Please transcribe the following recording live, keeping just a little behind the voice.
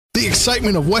The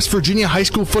excitement of West Virginia high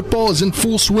school football is in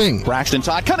full swing. Braxton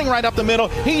Todd cutting right up the middle.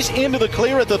 He's into the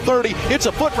clear at the 30. It's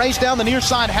a foot race down the near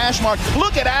side hash mark.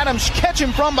 Look at Adams catch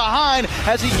him from behind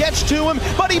as he gets to him,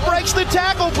 but he breaks the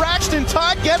tackle. Braxton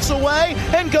Todd gets away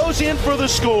and goes in for the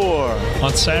score.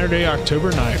 On Saturday,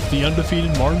 October 9th, the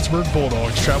undefeated Martinsburg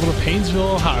Bulldogs travel to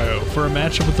Painesville, Ohio for a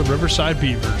matchup with the Riverside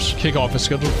Beavers. Kickoff is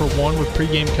scheduled for 1 with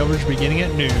pregame coverage beginning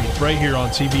at noon, right here on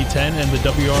TV10 and the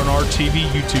WRNR TV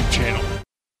YouTube channel.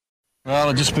 Well,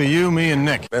 it'll just be you, me, and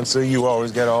Nick. And so you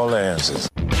always get all the answers.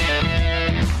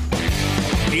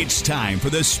 It's time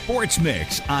for the Sports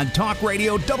Mix on Talk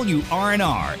Radio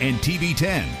WRNR and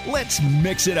TV10. Let's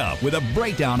mix it up with a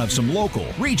breakdown of some local,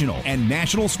 regional, and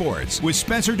national sports with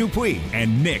Spencer Dupuis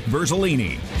and Nick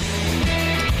Verzolini.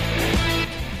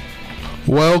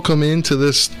 Welcome into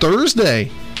this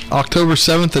Thursday, October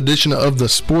 7th edition of the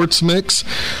Sports Mix.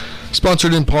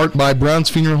 Sponsored in part by Brown's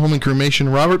Funeral Home and Cremation,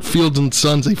 Robert Fields &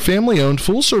 Sons, a family-owned,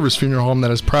 full-service funeral home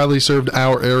that has proudly served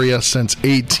our area since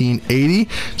 1880.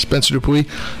 Spencer Dupuis,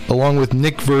 along with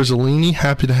Nick Verzolini,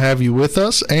 happy to have you with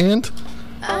us. And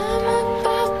I'm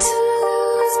about to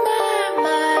lose my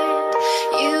mind.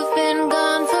 You've been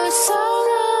gone for so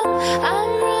long.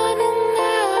 I'm running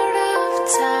out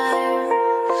of time.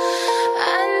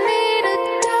 I need a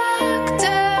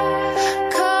doctor.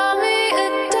 Call me a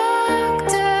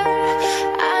doctor.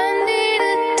 I need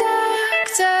a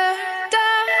doctor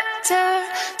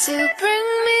to bring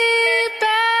me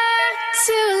back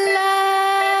to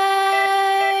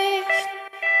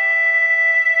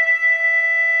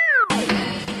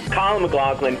life. Colin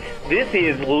McLaughlin, this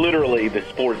is literally the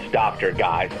sports doctor,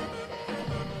 guys.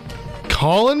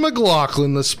 Colin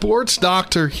McLaughlin, the sports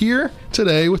doctor, here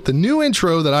today with the new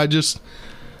intro that I just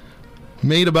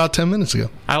made about 10 minutes ago.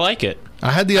 I like it.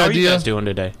 I had the How idea. How are you guys doing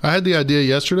today? I had the idea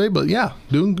yesterday, but yeah,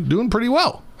 doing pretty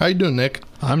well. How you doing, Nick?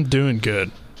 I'm doing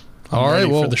good. I'm All right,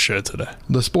 ready well, for the show today.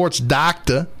 The sports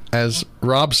doctor, as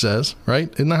Rob says,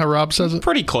 right? Isn't that how Rob says it?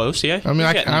 Pretty close, yeah. I mean,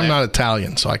 You're getting I'm there. not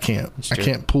Italian, so I can't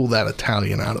pull that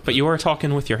Italian out of But it. you are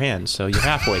talking with your hands, so you're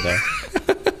halfway there.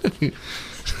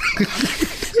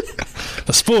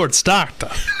 The sports doctor.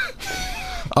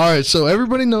 All right, so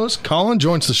everybody knows Colin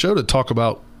joins the show to talk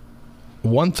about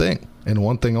one thing and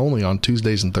one thing only on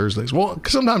Tuesdays and Thursdays. Well,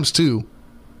 sometimes two,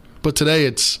 but today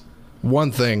it's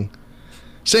one thing.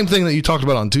 Same thing that you talked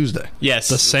about on Tuesday. Yes.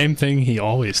 The same thing he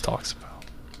always talks about.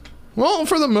 Well,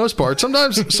 for the most part.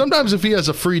 Sometimes if he has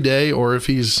a free day or if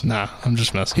he's... Nah, I'm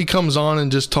just messing. He comes on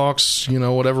and just talks,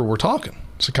 whatever we're talking.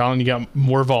 So, Colin, you got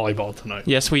more volleyball tonight.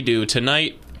 Yes, we do.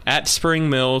 Tonight at Spring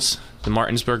Mills, the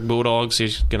Martinsburg Bulldogs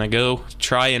is going to go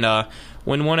try and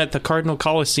win one at the Cardinal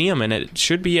Coliseum, and it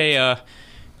should be a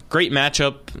great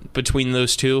matchup between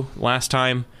those two. Last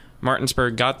time,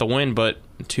 Martinsburg got the win, but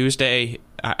Tuesday,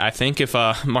 I think if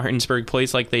Martinsburg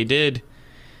plays like they did,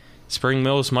 Spring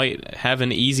Mills might have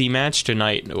an easy match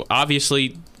tonight.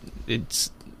 Obviously,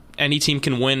 it's any team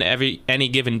can win any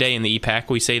given day in the EPAC.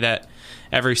 We say that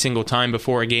every single time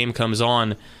before a game comes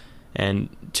on, and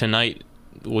tonight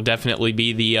will definitely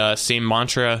be the same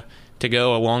mantra to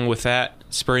go along with that.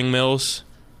 Spring Mills,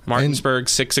 Martinsburg,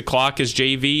 6 o'clock is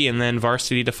JV, and then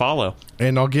varsity to follow.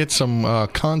 And I'll get some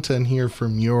content here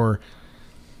from your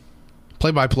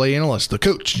play-by-play analyst, the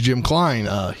coach, Jim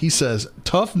Klein. He says,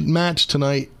 tough match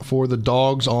tonight for the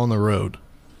Dogs on the road.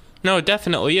 No, it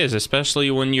definitely is, especially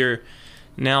when you're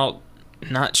now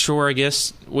not sure, I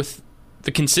guess, with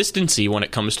the consistency when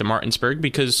it comes to Martinsburg,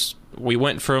 because we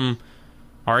went from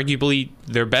arguably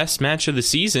their best match of the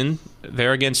season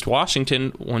there against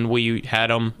Washington when we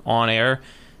had them on air.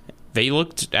 They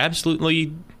looked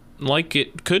absolutely like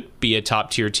it could be a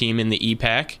top-tier team in the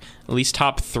EPAC, at least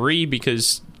top 3,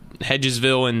 because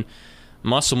Hedgesville and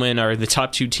Musselman are the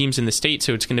top 2 teams in the state,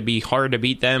 so it's going to be hard to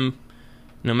beat them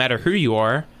no matter who you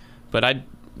are. But I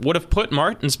would have put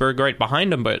Martinsburg right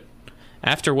behind them, but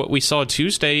after what we saw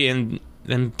Tuesday and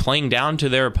them playing down to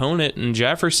their opponent in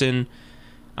Jefferson,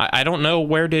 I don't know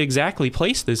where to exactly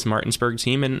place this Martinsburg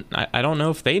team, and I don't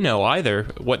know if they know either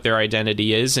what their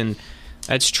identity is, and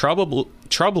that's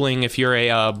troubling if you're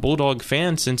a Bulldog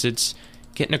fan, since it's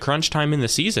getting to crunch time in the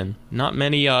season. Not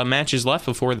many matches left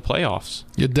before the playoffs.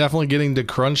 You're definitely getting to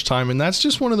crunch time, and that's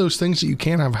just one of those things that you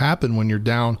can't have happen when you're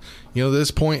down. This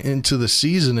point into the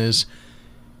season is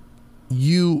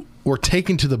you were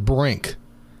taken to the brink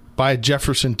by a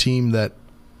Jefferson team that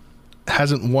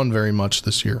hasn't won very much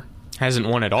this year. Hasn't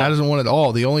won at all. Hasn't won at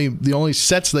all. The only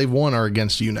sets they've won are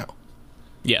against you now.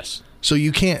 Yes. So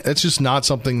you can't. It's just not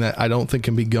something that I don't think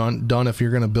can be done if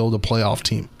you're going to build a playoff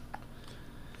team.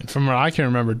 And from what I can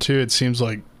remember, too, it seems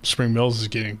like Spring Mills is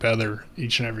getting better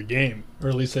each and every game, or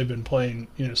at least they've been playing,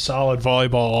 solid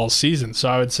volleyball all season. So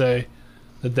I would say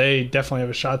that they definitely have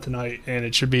a shot tonight, and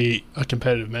it should be a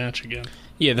competitive match again.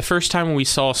 Yeah, the first time we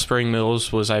saw Spring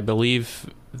Mills was, I believe,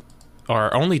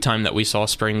 our only time that we saw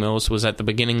Spring Mills was at the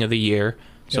beginning of the year.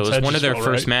 So it was one of their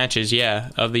first matches,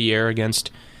 of the year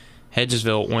against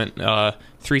Hedgesville. Went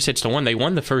 3-1. They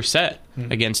won the first set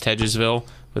against Hedgesville,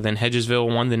 but then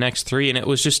Hedgesville won the next 3, and it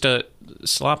was just a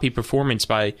sloppy performance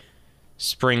by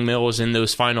Spring Mills in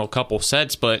those final couple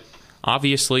sets. But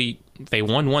obviously, they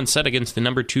won one set against the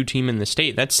number 2 team in the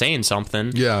state. That's saying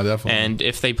something. Yeah, definitely. And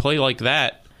if they play like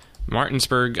that,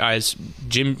 Martinsburg, as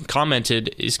Jim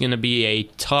commented, is going to be a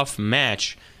tough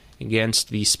match against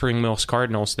the Spring Mills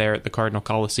Cardinals there at the Cardinal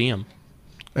Coliseum.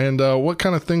 And what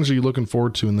kind of things are you looking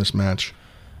forward to in this match?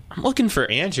 I'm looking for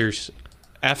answers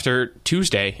after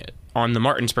Tuesday on the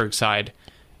Martinsburg side.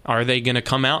 Are they going to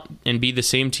come out and be the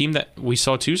same team that we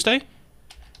saw Tuesday?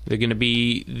 They're going to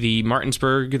be the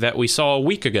Martinsburg that we saw a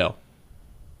week ago.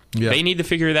 Yeah. They need to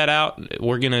figure that out.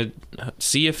 We're going to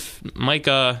see if Mike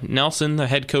Nelson, the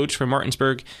head coach for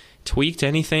Martinsburg, tweaked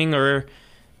anything, or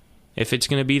if it's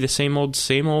going to be the same old,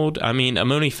 same old. I mean,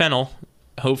 Amoni Fennell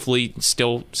hopefully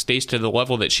still stays to the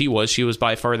level that she was. She was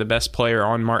by far the best player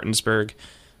on Martinsburg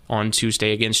on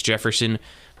Tuesday against Jefferson.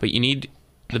 But you need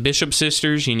the Bishop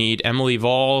sisters, you need Emily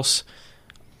Valls,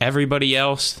 everybody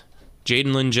else,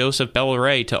 Jaden Lynn Joseph, Bella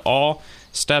Ray, to all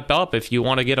step up if you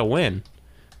want to get a win.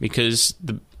 Because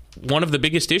one of the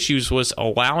biggest issues was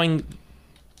allowing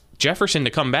Jefferson to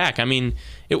come back. I mean,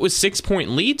 it was 6-point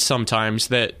lead sometimes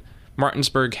that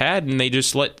Martinsburg had, and they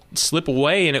just let slip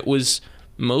away, and it was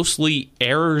mostly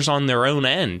errors on their own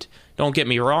end. Don't get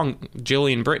me wrong,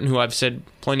 Jillian Britton, who I've said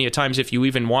plenty of times, if you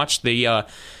even watched the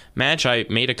match, I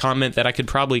made a comment that I could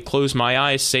probably close my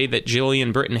eyes, say that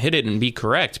Jillian Britton hit it and be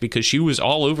correct, because she was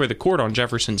all over the court on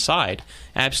Jefferson's side.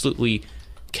 Absolutely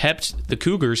kept the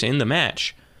Cougars in the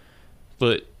match.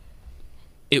 But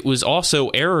it was also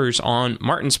errors on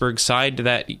Martinsburg's side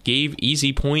that gave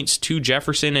easy points to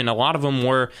Jefferson, and a lot of them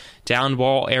were down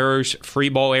ball errors, free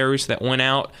ball errors that went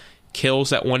out,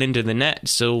 kills that went into the net.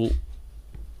 So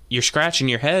you're scratching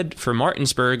your head for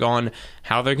Martinsburg on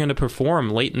how they're going to perform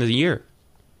late in the year.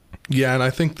 Yeah, and I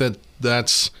think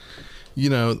that's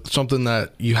something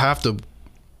that you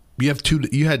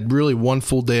had really one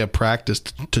full day of practice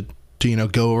to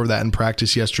go over that in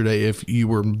practice yesterday if you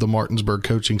were the Martinsburg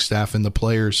coaching staff and the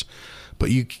players.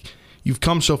 But you've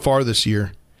come so far this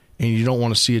year, and you don't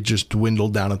want to see it just dwindle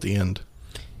down at the end.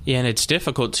 Yeah, and it's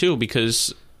difficult too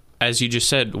because, as you just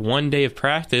said, one day of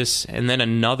practice and then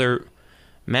another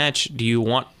match. Do you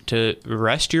want to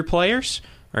rest your players?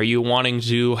 Are you wanting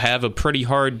to have a pretty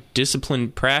hard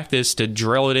disciplined practice to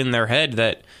drill it in their head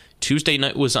that Tuesday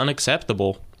night was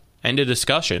unacceptable? End of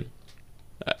discussion.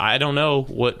 I don't know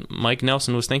what Mike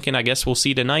Nelson was thinking. I guess we'll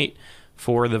see tonight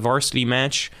for the varsity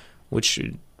match, which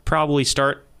should probably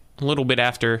start a little bit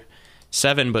after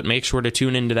 7, but make sure to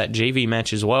tune into that JV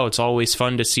match as well. It's always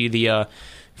fun to see the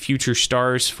future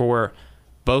stars for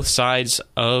both sides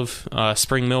of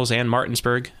Spring Mills and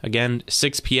Martinsburg. Again,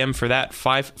 6 p.m. for that.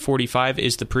 5:45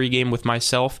 is the pregame with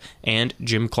myself and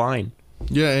Jim Klein.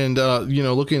 Yeah, and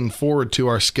looking forward to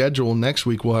our schedule. Next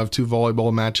week we'll have 2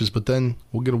 volleyball matches, but then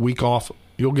we'll get a week off.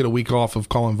 You'll get a week off of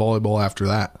Colin volleyball after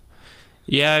that.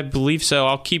 Yeah, I believe so.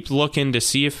 I'll keep looking to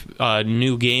see if a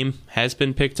new game has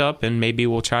been picked up, and maybe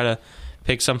we'll try to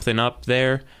pick something up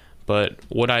there. But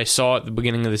what I saw at the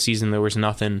beginning of the season, there was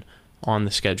nothing on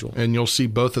the schedule. And you'll see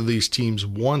both of these teams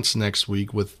once next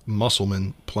week with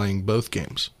Musselman playing both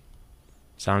games.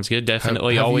 Sounds good.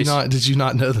 Definitely did you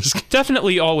not know this?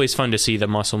 Definitely always fun to see the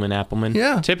Musselman Appleman.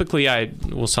 Yeah. Typically, I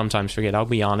will sometimes forget. I'll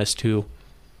be honest, who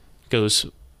goes,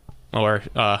 or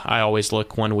I always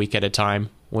look 1 week at a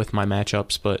time with my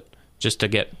matchups, but just to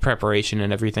get preparation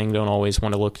and everything, don't always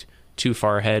want to look too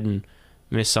far ahead and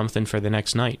miss something for the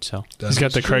next night. So he's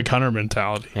got the Craig Hunter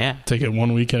mentality. Yeah. Take it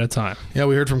 1 week at a time. Yeah,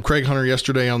 we heard from Craig Hunter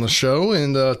yesterday on the show,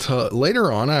 and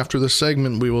later on after this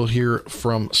segment, we will hear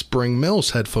from Spring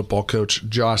Mills head football coach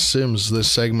Josh Sims. This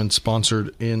segment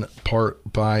sponsored in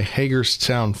part by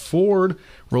Hagerstown Ford,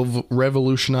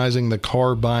 revolutionizing the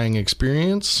car buying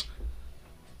experience.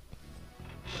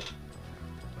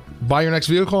 Buy your next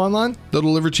vehicle online. They'll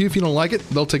deliver it to you. If you don't like it,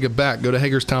 they'll take it back. Go to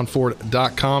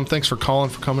HagerstownFord.com. Thanks for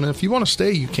calling, for coming in. If you want to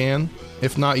stay, you can.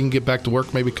 If not, you can get back to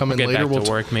work. Maybe come in later.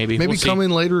 Maybe we'll come in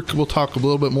later. We'll talk a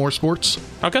little bit more sports.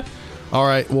 Okay. All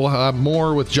right. We'll have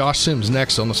more with Josh Sims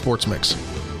next on the Sports Mix.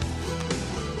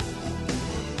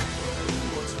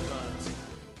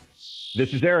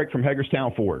 This is Eric from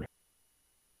Hagerstown Ford.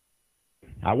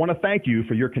 I want to thank you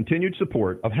for your continued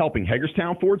support of helping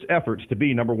Hagerstown Ford's efforts to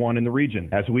be number one in the region.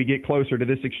 As we get closer to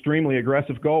this extremely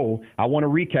aggressive goal, I want to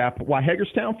recap why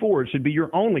Hagerstown Ford should be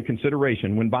your only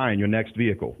consideration when buying your next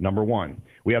vehicle. Number one,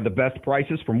 we have the best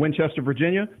prices from Winchester,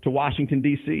 Virginia to Washington,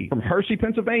 D.C., from Hershey,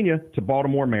 Pennsylvania to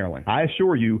Baltimore, Maryland. I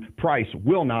assure you, price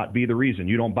will not be the reason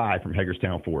you don't buy from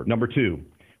Hagerstown Ford. Number two,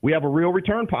 we have a real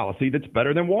return policy that's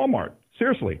better than Walmart.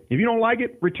 Seriously, if you don't like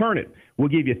it, return it. We'll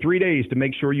give you 3 days to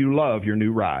make sure you love your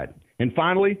new ride. And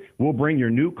finally, we'll bring your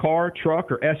new car,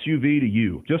 truck, or SUV to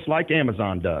you, just like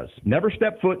Amazon does. Never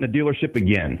step foot in a dealership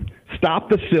again. Stop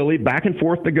the silly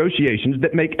back-and-forth negotiations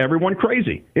that make everyone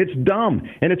crazy. It's dumb,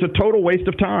 and it's a total waste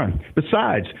of time.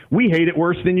 Besides, we hate it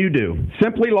worse than you do.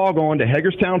 Simply log on to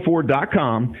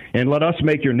HagerstownFord.com and let us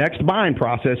make your next buying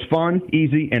process fun,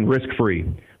 easy, and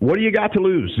risk-free. What do you got to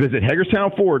lose? Visit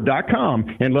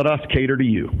HagerstownFord.com and let us cater to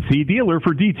you. See dealer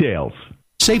for details.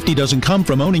 Safety doesn't come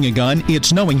from owning a gun,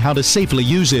 it's knowing how to safely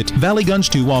use it. Valley Guns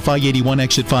 2 off I-81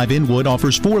 Exit 5 Inwood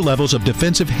offers 4 levels of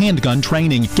defensive handgun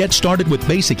training. Get started with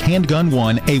Basic Handgun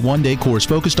 1, a 1-day course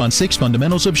focused on 6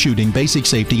 fundamentals of shooting, basic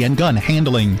safety, and gun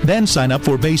handling. Then sign up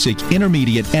for basic,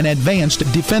 intermediate, and advanced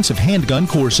defensive handgun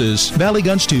courses. Valley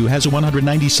Guns 2 has a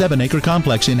 197-acre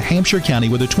complex in Hampshire County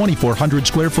with a 2,400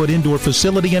 square foot indoor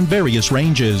facility and various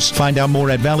ranges. Find out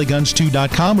more at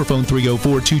valleyguns2.com or phone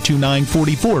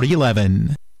 304-229-4411.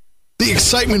 The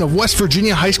excitement of West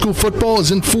Virginia high school football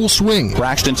is in full swing.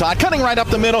 Braxton Todd cutting right up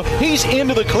the middle. He's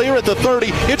into the clear at the 30.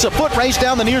 It's a foot race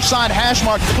down the near side hash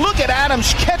mark. Look at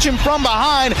Adams catch him from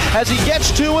behind as he gets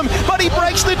to him, but he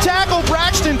breaks the tackle.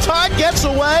 Braxton Todd gets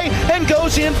away and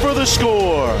goes in for the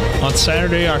score. On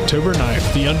Saturday, October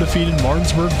 9th, the undefeated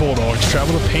Martinsburg Bulldogs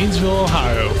travel to Painesville,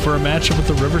 Ohio for a matchup with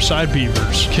the Riverside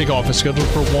Beavers. Kickoff is scheduled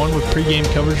for 1 with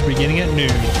pregame coverage beginning at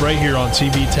noon right here on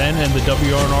TV 10 and the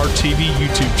WRNR TV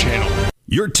YouTube channel.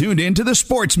 You're tuned in to the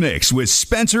Sports Mix with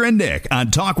Spencer and Nick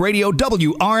on Talk Radio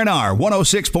WRNR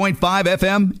 106.5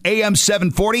 FM, AM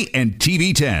 740, and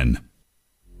TV 10.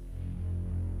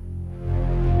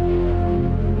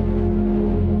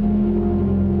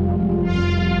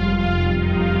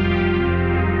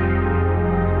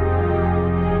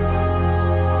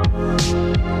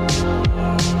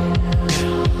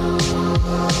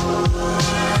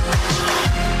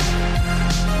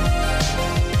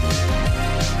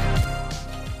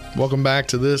 Welcome back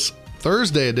to this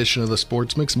Thursday edition of the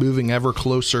Sports Mix, moving ever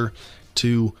closer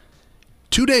to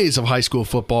 2 days of high school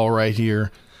football right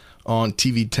here on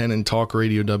TV 10 and Talk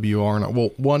Radio WRNR. Well,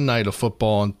 one night of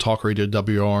football on Talk Radio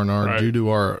WRNR right, due to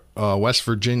our West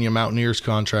Virginia Mountaineers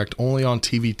contract, only on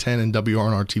TV 10 and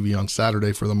WRNR TV on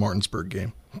Saturday for the Martinsburg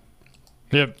game.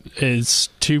 Yep, it's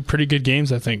 2 pretty good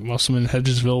games, I think. Musselman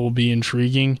Hedgesville will be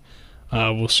intriguing.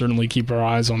 We'll certainly keep our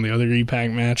eyes on the other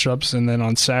EPAC matchups. And then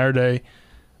on Saturday,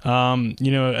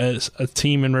 as a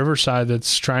team in Riverside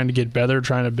that's trying to get better,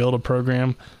 trying to build a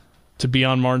program to be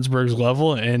on Martinsburg's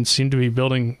level and seem to be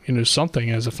building,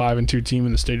 something as a 5-2 team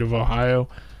in the state of Ohio.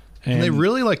 And they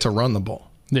really like to run the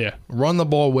ball. Yeah. Run the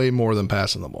ball way more than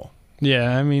passing the ball.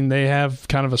 Yeah, I mean, they have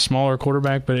kind of a smaller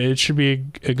quarterback, but it should be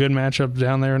a good matchup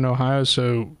down there in Ohio.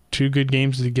 So 2 good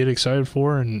games to get excited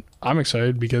for, and I'm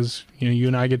excited because, you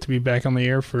and I get to be back on the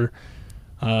air for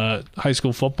high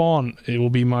school football, and it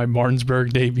will be my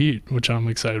Martinsburg debut, which I'm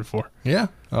excited for. Yeah.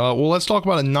 Well, let's talk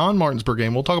about a non-Martinsburg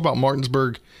game. We'll talk about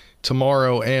Martinsburg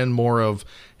tomorrow and more of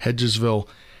Hedgesville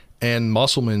and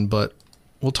Musselman, but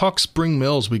we'll talk Spring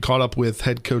Mills. We caught up with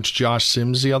head coach Josh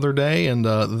Sims the other day, and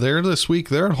they're this week.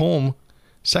 They're at home.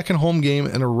 Second home game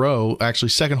in a row. Actually,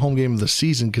 second home game of the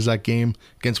season because that game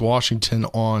against Washington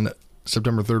on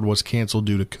September 3rd was canceled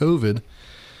due to COVID.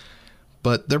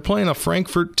 But they're playing a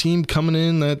Frankfort team coming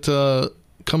in that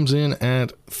comes in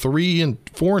at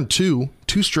 4-2,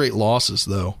 2 straight losses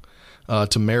though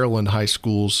to Maryland high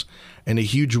schools, and a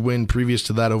huge win previous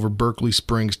to that over Berkeley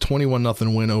Springs,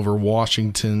 21-0 win over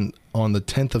Washington on the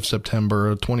 10th of September,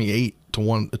 a 28-8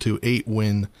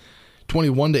 win,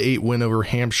 21-8 win over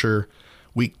Hampshire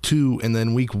week 2, and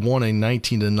then week 1 a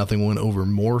 19-0 win over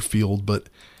Moorfield. But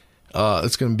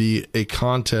it's going to be a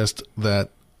contest that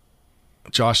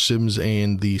Josh Sims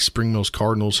and the Spring Mills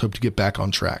Cardinals hope to get back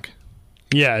on track.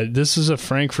 Yeah, this is a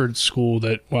Frankfort school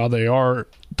that, while they are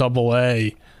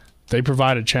AA, they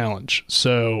provide a challenge.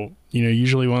 So,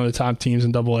 usually one of the top teams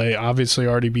in AA obviously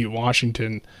already beat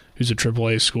Washington, who's a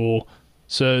AAA school.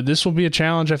 So this will be a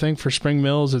challenge, I think, for Spring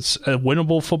Mills. It's a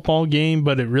winnable football game,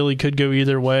 but it really could go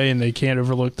either way, and they can't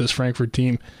overlook this Frankfort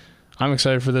team. I'm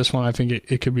excited for this one. I think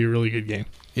it could be a really good game.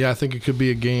 Yeah, I think it could be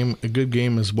a good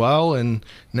game as well. And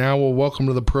now we'll welcome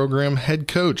to the program head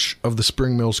coach of the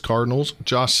Spring Mills Cardinals,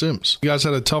 Josh Sims. You guys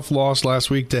had a tough loss last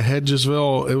week to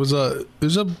Hedgesville. It was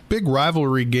a big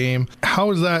rivalry game.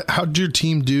 How did your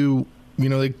team do?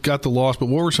 They got the loss, but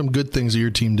what were some good things that your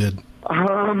team did?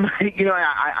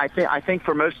 I think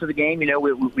for most of the game,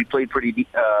 we played pretty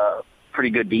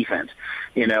good defense.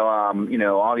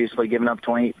 Obviously giving up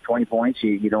 20 points,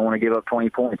 you don't want to give up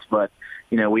 20 points, but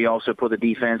we also put the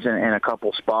defense in a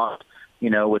couple spots,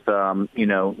 with some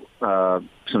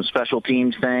special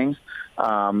teams things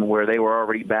where they were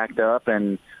already backed up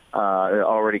and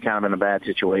already kind of in a bad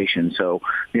situation. So,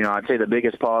 I'd say the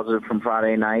biggest positive from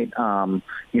Friday night,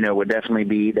 would definitely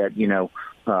be that,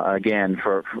 again,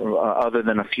 for other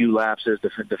than a few lapses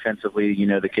defensively,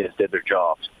 the kids did their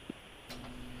jobs.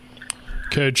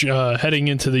 Coach, heading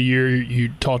into the year, you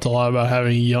talked a lot about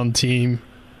having a young team.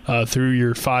 Through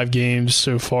your 5 games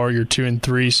so far, you're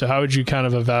 2-3. So how would you kind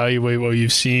of evaluate what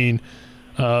you've seen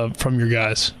from your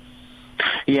guys?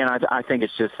 Yeah, and I think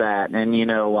it's just that. And,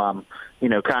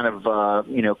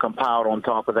 compiled on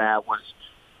top of that was,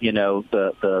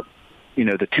 the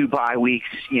 2 bye weeks,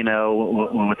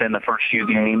 within the first few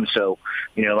games. So,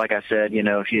 like I said,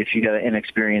 if you got an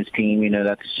inexperienced team,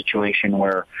 that's a situation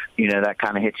where, that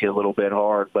kind of hits you a little bit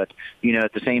hard. But,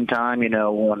 at the same time, when,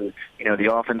 the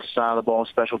offensive side of the ball,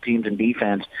 special teams and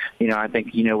defense, I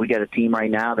think, we got a team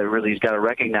right now that really has got to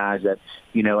recognize that,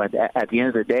 at the end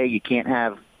of the day, you can't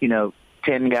have,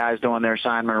 10 guys doing their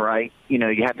assignment right. You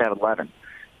have to have 11.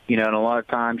 And a lot of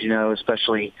times,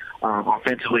 especially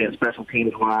offensively and special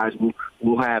teams wise,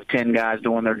 we'll have 10 guys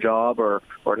doing their job or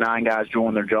 9 guys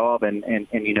doing their job. And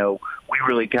we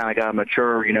really kind of got to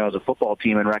mature, as a football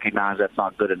team and recognize that's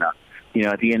not good enough.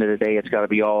 At the end of the day, it's got to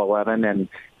be all 11. And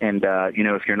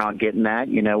if you're not getting that,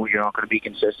 you're not going to be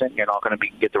consistent. You're not going to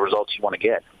get the results you want to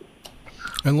get.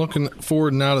 And looking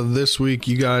forward now to this week,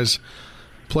 you guys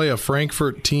play a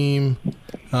Frankfort team.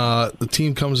 The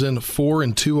team comes in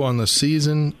 4-2 on the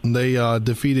season. They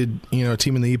defeated a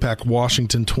team in the EPAC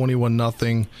Washington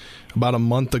 21-0 about a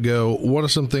month ago. What are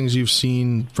some things you've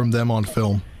seen from them on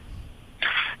film?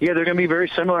 Yeah, they're going to be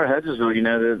very similar to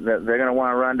Hedgesville. They're going to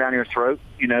want to run down your throat.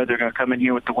 They're going to come in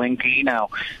here with the wing tee.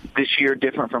 Now, this year,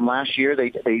 different from last year,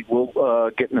 they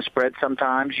will get in the spread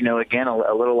sometimes. Again,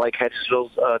 a little like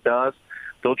Hedgesville does.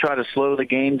 They'll try to slow the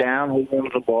game down, hold on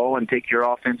to the ball, and take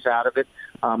your offense out of it.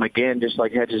 Again, just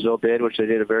like Hedgesville did, which they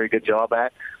did a very good job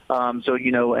at. So,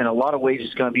 in a lot of ways,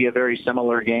 it's going to be a very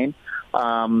similar game.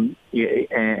 Again,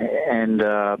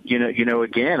 our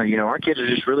kids are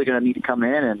just really going to need to come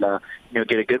in and,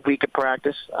 get a good week of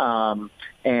practice and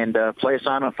play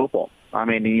assignment football. I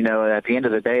mean, at the end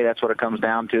of the day, that's what it comes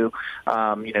down to.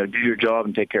 Do your job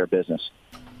and take care of business.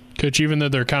 Coach, even though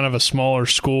they're kind of a smaller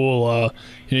school,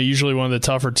 usually one of the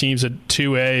tougher teams at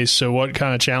 2A. So what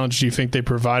kind of challenge do you think they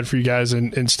provide for you guys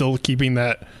in still keeping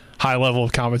that high level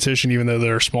of competition, even though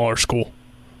they're a smaller school?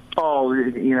 Oh,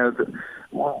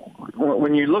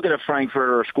 when you look at a Frankfurt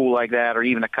or a school like that, or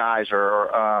even a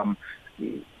Kaiser,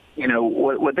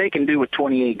 what they can do with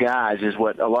 28 guys is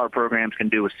what a lot of programs can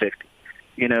do with 60.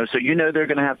 So they're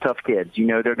going to have tough kids.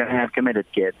 They're going to have committed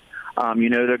kids.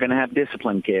 They're going to have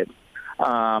disciplined kids.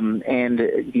 Whenever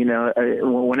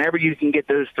you can get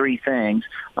those 3 things,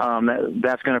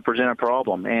 that's going to present a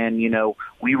problem. And,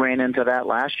 we ran into that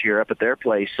last year up at their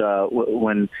place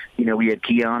when, we had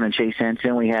Keon and Chase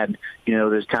Henson. We had,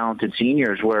 those talented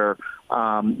seniors where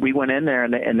we went in there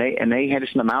and they hit us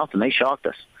in the mouth and they shocked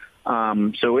us.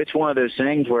 So it's one of those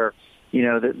things where,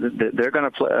 they're going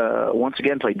to play, once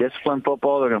again, play disciplined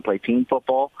football. They're going to play team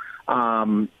football.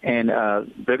 And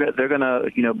they're going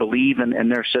to, believe in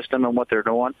their system and what they're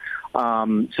doing.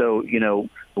 None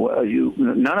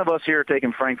of us here are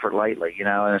taking Frankfurt lightly,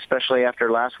 and especially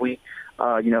after last week,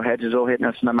 Hedgesville hitting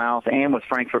us in the mouth and with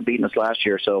Frankfurt beating us last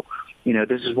year. So,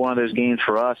 this is one of those games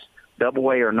for us, double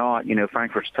A or not,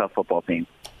 Frankfurt's a tough football team.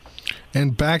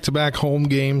 And back-to-back home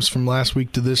games from last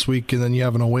week to this week, and then you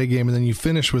have an away game, and then you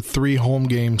finish with 3 home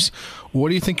games. What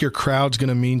do you think your crowd's going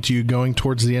to mean to you going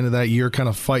towards the end of that year, kind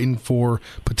of fighting for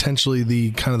potentially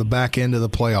the back end of the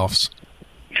playoffs?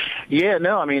 Yeah,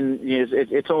 no, I mean,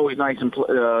 it's always nice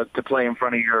to play in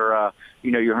front of your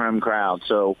home crowd.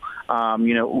 So,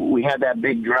 we had that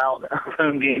big drought of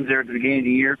home games there at the beginning of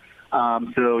the year.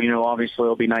 So, obviously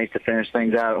it'll be nice to finish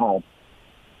things out at home.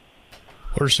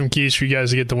 What are some keys for you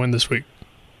guys to get the win this week?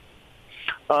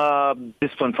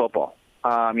 Disciplined football,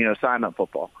 assignment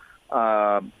football.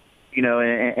 You know,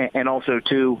 and also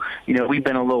too, you know, we've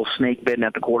been a little snake bitten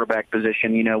at the quarterback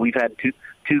position. You know, we've had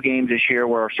two games this year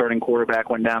where our starting quarterback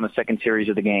went down the second series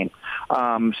of the game.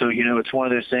 So, you know, it's one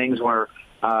of those things where,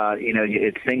 you know,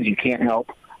 it's things you can't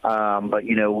help. But,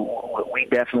 you know, we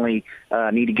definitely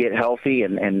need to get healthy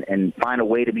and find a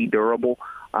way to be durable.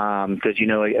 Because, you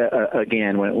know,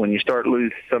 again, when you start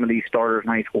lose some of these starters in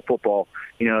high school football,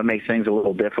 you know, it makes things a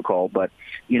little difficult. But,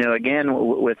 you know, again,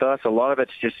 with us, a lot of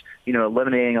it's just, you know,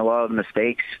 eliminating a lot of the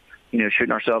mistakes, you know,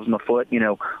 shooting ourselves in the foot. You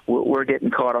know, we're getting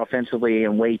caught offensively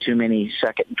in way too many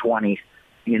 2nd and 20s,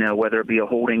 you know, whether it be a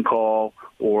holding call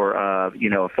or, you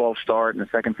know, a false start in the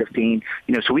second 15.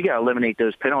 You know, so we got to eliminate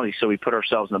those penalties so we put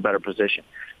ourselves in a better position.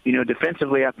 You know,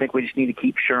 defensively, I think we just need to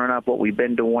keep shoring up what we've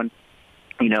been doing.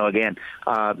 You know, again,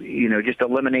 you know, just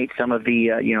eliminate some of the,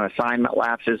 you know, assignment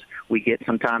lapses we get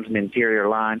sometimes in the interior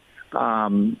line.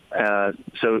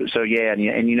 So yeah,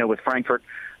 and you know, with Frankfort,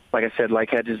 like I said, like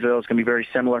Hedgesville, it's going to be very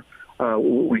similar.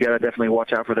 We got to definitely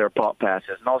watch out for their pop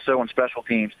passes. And also on special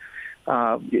teams, we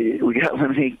got to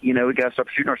eliminate, you know, we got to stop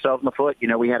shooting ourselves in the foot. You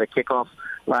know, we had a kickoff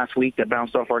last week that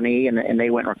bounced off our knee, and they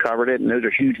went and recovered it, and those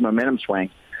are huge momentum swings.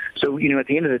 So, you know, at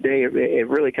the end of the day, it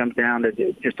really comes down to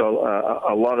just a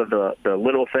lot of the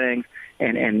little things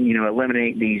and you know,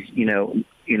 eliminate these, shooting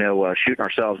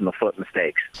ourselves in the foot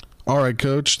mistakes. All right,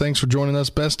 Coach. Thanks for joining us.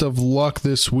 Best of luck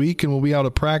this week, and we'll be out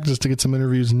of practice to get some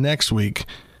interviews next week.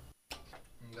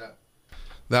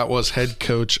 That was head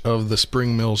coach of the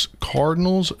Spring Mills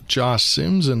Cardinals, Josh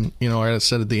Sims. And, you know, like I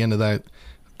said at the end of that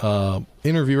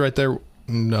interview right there,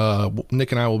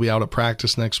 Nick and I will be out at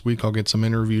practice next week. I'll get some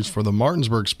interviews for the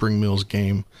Martinsburg Spring Mills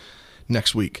game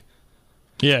next week.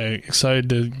 Yeah, excited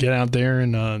to get out there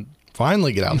and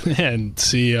finally get out there and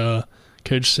see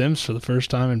Coach Sims for the first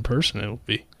time in person. It'll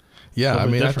be I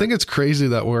mean, different. I think it's crazy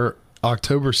that we're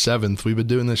October 7th. We've been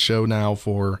doing this show now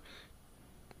for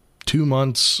 2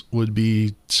 months. Would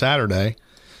be Saturday,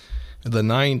 the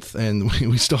 9th, and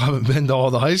we still haven't been to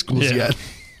all the high schools yet.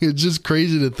 It's just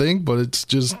crazy to think, but it's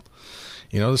just.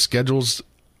 You know, the schedule's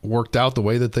worked out the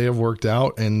way that they have worked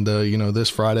out. And, you know, this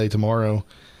Friday, tomorrow,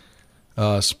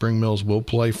 Spring Mills will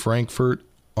play Frankfort.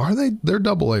 Are they? They're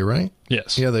AA, right?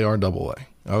 Yes. Yeah, they are AA.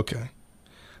 Okay.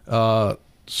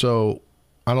 So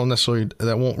I don't necessarily –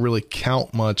 that won't really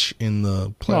count much in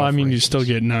the playoff. Well, I mean, races. you still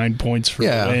get 9 points for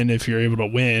the win if you're able to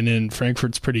win. And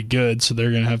Frankfurt's pretty good, so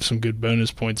they're going to have some good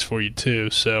bonus points for you too.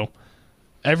 So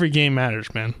every game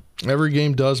matters, man. Every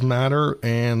game does matter.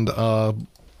 And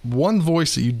one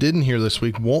voice that you didn't hear this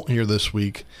week, won't hear this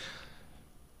week,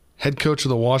 head coach of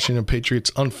the Washington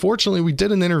Patriots. Unfortunately, we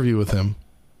did an interview with him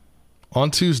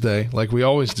on Tuesday, like we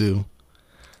always do.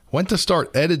 Went to start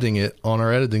editing it on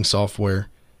our editing software,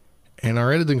 and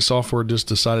our editing software just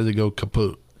decided to go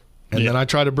kaput. And then I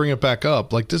tried to bring it back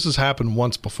up. Like, this has happened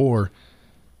once before.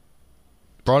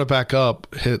 Brought it back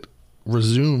up, hit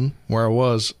resume where I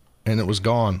was, and it was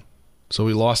gone. So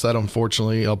we lost that,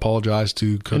 unfortunately. I apologize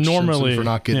to Coach Simpson for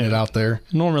not getting it out there.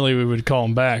 Normally we would call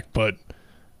him back, but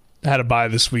had a bye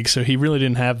this week, so he really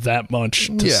didn't have that much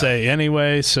to say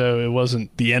anyway, so it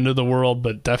wasn't the end of the world,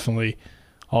 but definitely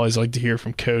always like to hear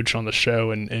from Coach on the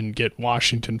show and get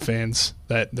Washington fans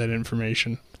that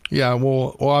information. Yeah,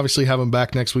 we'll obviously have him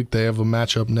back next week. They have a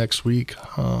matchup next week.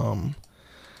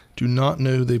 Do not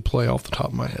know who they play off the top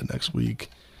of my head next week.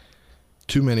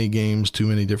 Too many games, too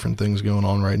many different things going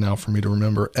on right now for me to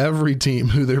remember every team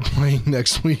who they're playing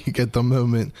next week at the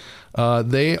moment.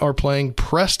 They are playing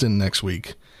Preston next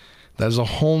week. That is a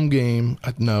home game.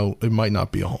 No, it might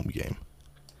not be a home game.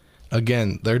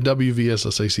 Again, their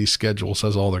WVSSAC schedule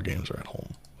says all their games are at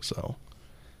home. So,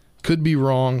 could be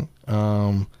wrong,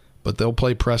 but they'll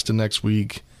play Preston next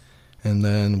week. And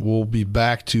then we'll be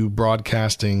back to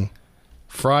broadcasting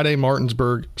Friday,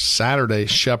 Martinsburg, Saturday,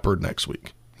 Shepherd next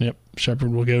week. Yep,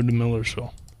 Shepherd will go to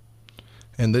Millersville.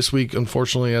 And this week,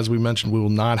 unfortunately, as we mentioned, we will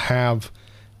not have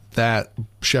that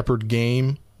Shepherd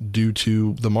game due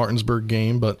to the Martinsburg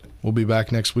game, but we'll be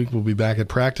back next week. We'll be back at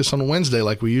practice on Wednesday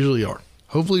like we usually are.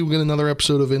 Hopefully we'll get another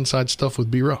episode of Inside Stuff with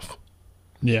B. Ruff.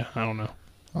 Yeah, I don't know.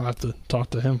 I'll have to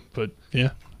talk to him, but yeah.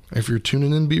 If you're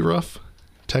tuning in, B. Ruff,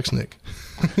 text Nick.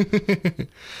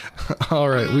 All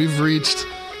right, we've reached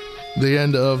the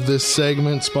end of this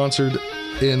segment, sponsored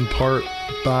in part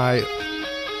by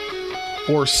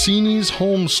Orsini's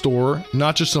Home Store.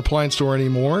 Not just an appliance store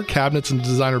anymore. Cabinets and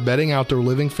designer bedding, outdoor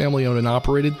living, family owned and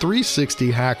operated.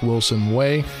 360 Hack Wilson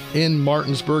Way in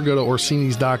Martinsburg. Go to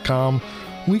Orsinis.com.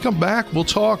 When we come back, we'll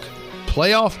talk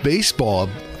playoff baseball.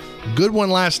 Good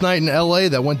one last night in LA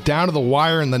that went down to the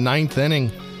wire in the 9th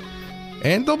inning.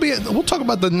 And we'll talk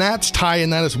about the Nats tie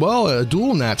in that as well, a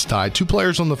dual Nats tie. 2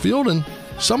 players on the field, and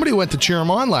Somebody went to cheer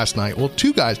him on last night. Well,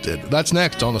 two guys did. That's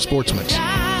next on the Sports Mix.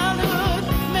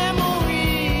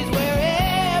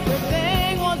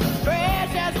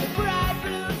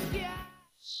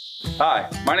 Hi,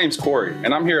 my name's Corey,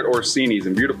 and I'm here at Orsini's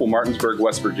in beautiful Martinsburg,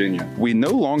 West Virginia. We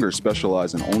no longer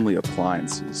specialize in only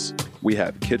appliances. We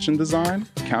have kitchen design,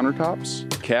 countertops,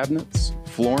 cabinets,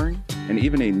 flooring, and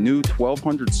even a new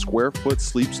 1,200 square foot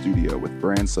sleep studio with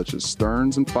brands such as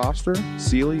Stearns & Foster,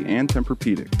 Sealy, and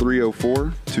Tempur-Pedic.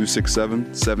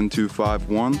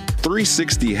 304-267-7251,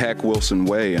 360 Heck Wilson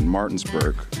Way in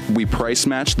Martinsburg. We price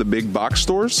match the big box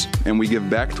stores, and we give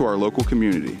back to our local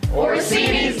community.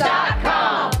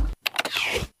 Orsini's.com.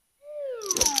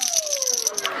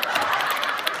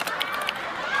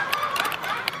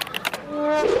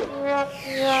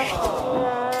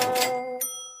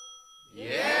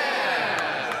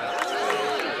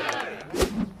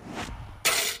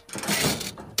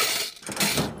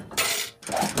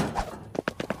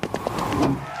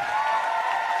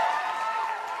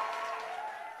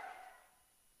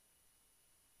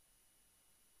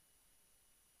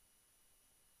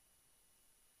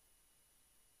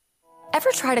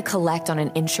 Ever try to collect on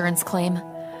an insurance claim?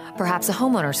 Perhaps a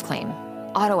homeowner's claim,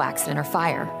 auto accident, or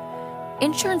fire.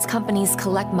 Insurance companies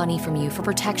collect money from you for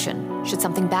protection should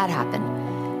something bad happen.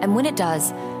 And when it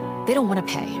does, they don't want to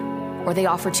pay, or they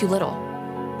offer too little.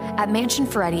 At Mansion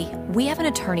Ferretti, we have an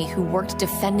attorney who worked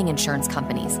defending insurance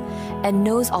companies and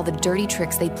knows all the dirty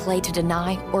tricks they play to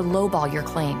deny or lowball your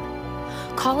claim.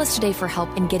 Call us today for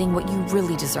help in getting what you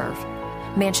really deserve.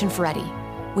 Mansion Ferretti,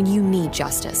 when you need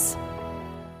justice.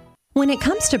 When it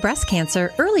comes to breast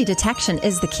cancer, early detection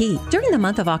is the key. During the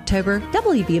month of October,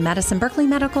 WVU Medicine Berkeley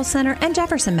Medical Center and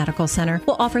Jefferson Medical Center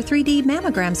will offer 3D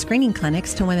mammogram screening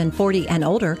clinics to women 40 and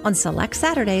older on select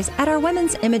Saturdays at our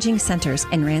women's imaging centers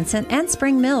in Ranson and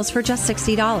Spring Mills for just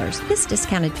 $60. This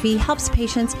discounted fee helps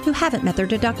patients who haven't met their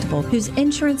deductible, whose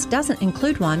insurance doesn't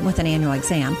include one with an annual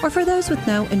exam, or for those with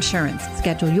no insurance.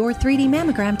 Schedule your 3D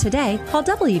mammogram today. Call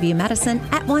WVU Medicine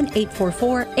at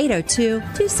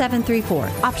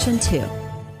 1-844-802-2734. Option 2.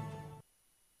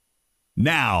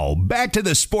 Now, back to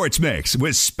the Sports Mix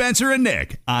with Spencer and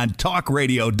Nick on Talk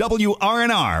Radio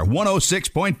WRNR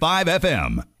 106.5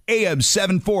 FM, AM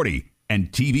 740,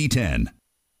 and TV 10.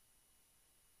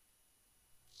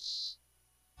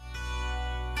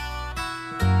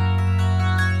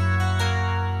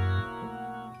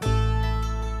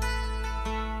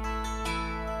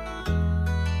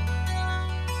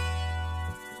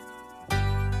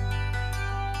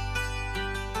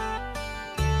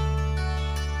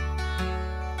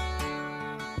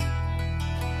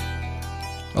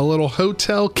 A little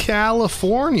Hotel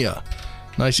California.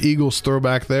 Nice Eagles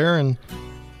throwback there, and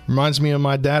reminds me of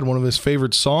my dad, one of his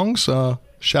favorite songs.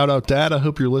 Shout out, Dad. I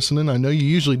hope you're listening. I know you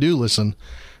usually do listen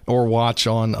or watch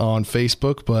on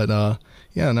Facebook, but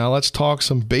yeah, now let's talk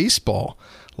some baseball.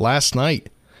 Last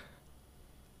night,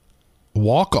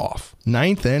 walk-off,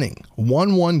 9th inning,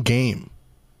 1-1 game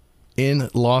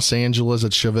in Los Angeles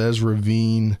at Chavez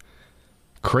Ravine.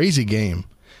 Crazy game.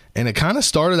 And it kind of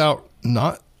started out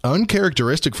not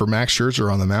uncharacteristic for Max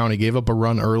Scherzer on the mound. He gave up a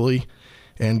run early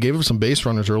and gave up some base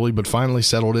runners early, but finally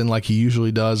settled in like he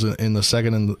usually does in the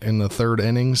second and in the third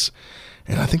innings.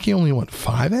 And I think he only went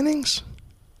 5 innings.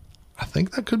 I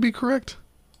think that could be correct.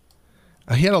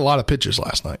 He had a lot of pitches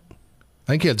last night. I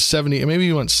think he had 70, maybe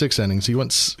he went 6 innings.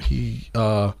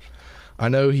 I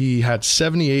know he had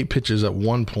 78 pitches at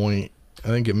one point. I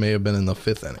think it may have been in the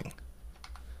 5th inning.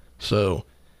 So,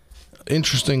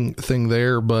 interesting thing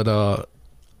there, but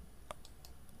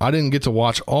I didn't get to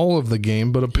watch all of the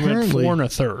game, but apparently he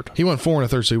went 4 1/3. He went 4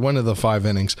 1/3, so he went to the 5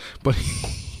 innings. But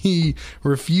he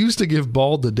refused to give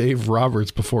ball to Dave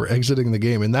Roberts before exiting the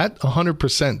game, and that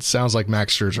 100% sounds like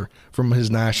Max Scherzer from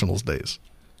his Nationals days.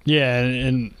 Yeah,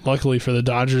 and luckily for the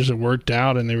Dodgers, it worked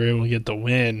out, and they were able to get the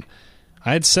win.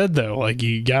 I had said, though, like,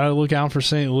 you got to look out for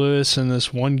St. Louis in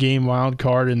this one-game wild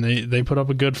card, and they put up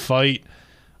a good fight.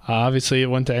 Obviously, it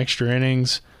went to extra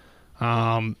innings.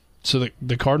 So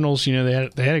the Cardinals, you know, they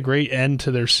had a great end to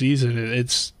their season.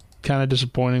 It's kind of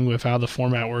disappointing with how the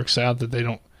format works out that they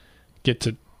don't get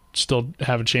to still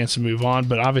have a chance to move on.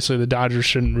 But obviously, the Dodgers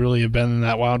shouldn't really have been in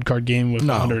that wild card game with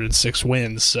 106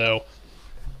 wins. So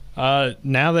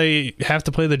now they have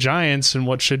to play the Giants in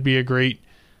what should be a great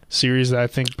series that I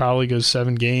think probably goes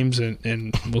 7 games,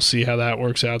 and we'll see how that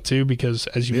works out too. Because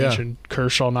as you mentioned,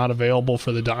 Kershaw not available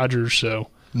for the Dodgers, so.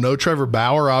 No Trevor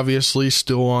Bauer, obviously,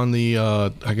 still on the,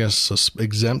 I guess,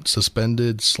 exempt,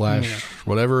 suspended /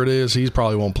 whatever it is. He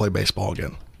probably won't play baseball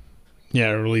again. Yeah,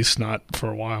 or at least not for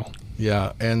a while.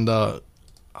 Yeah, and I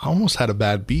almost had a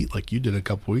bad beat like you did a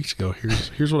couple weeks ago.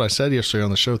 Here's what I said yesterday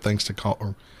on the show, thanks to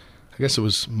Colin. I guess it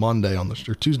was Monday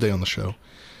or Tuesday on the show.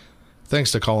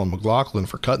 Thanks to Colin McLaughlin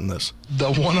for cutting this.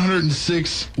 The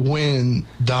 106-win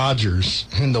Dodgers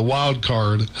in the wild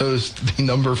card host the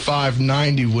number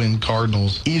 590-win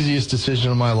Cardinals. Easiest decision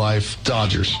of my life,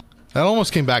 Dodgers. That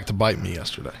almost came back to bite me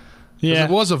yesterday. Yeah.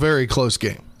 It was a very close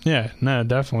game. Yeah, no,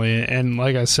 definitely. And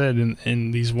like I said,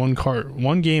 in these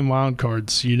one-game wild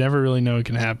cards, you never really know what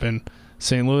can happen.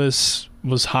 St. Louis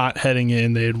was hot heading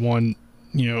in. They had won,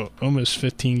 almost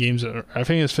 15 games. I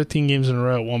think it was 15 games in a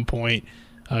row at one point.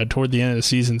 Toward the end of the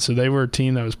season. So they were a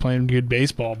team that was playing good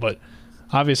baseball, but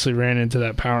obviously ran into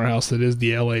that powerhouse that is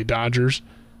the LA Dodgers.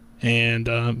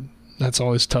 And that's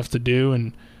always tough to do.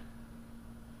 And,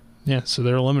 yeah, so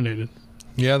they're eliminated.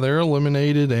 Yeah, they're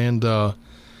eliminated. And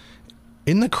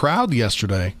in the crowd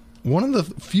yesterday, one of the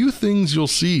few things you'll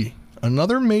see,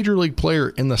 another major league player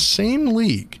in the same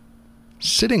league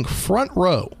sitting front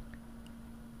row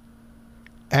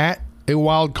at a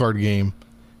wild card game.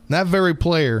 And that very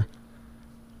player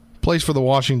plays for the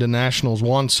Washington Nationals,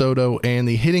 Juan Soto, and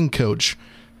the hitting coach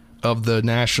of the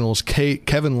Nationals,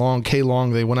 Kevin Long, K.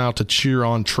 Long. They went out to cheer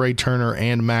on Trey Turner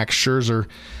and Max Scherzer.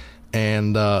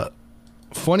 And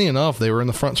funny enough, they were in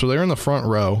the front. So they were in the front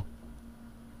row.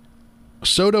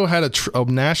 Soto had a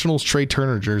Nationals Trey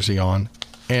Turner jersey on,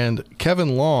 and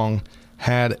Kevin Long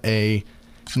had a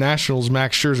Nationals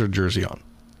Max Scherzer jersey on.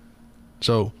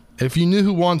 So if you knew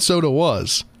who Juan Soto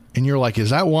was, and you're like,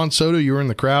 is that Juan Soto? You were in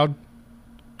the crowd.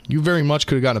 You very much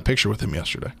could have gotten a picture with him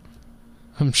yesterday.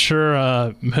 I'm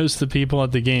sure most of the people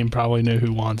at the game probably know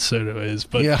who Juan Soto is.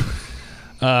 But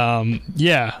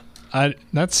yeah,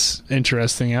 that's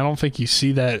interesting. I don't think you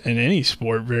see that in any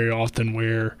sport very often,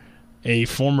 where a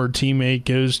former teammate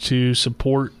goes to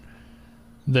support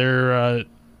their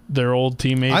old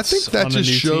teammates. I think that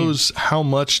just shows how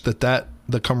much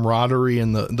the camaraderie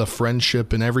and the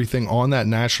friendship and everything on that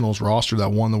Nationals roster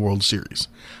that won the World Series.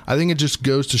 I think it just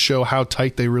goes to show how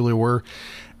tight they really were.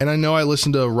 And I know I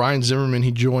listened to Ryan Zimmerman.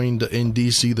 He joined in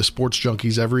D.C. the Sports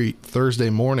Junkies every Thursday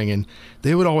morning, and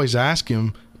they would always ask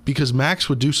him, because Max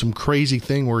would do some crazy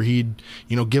thing where he'd,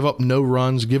 give up no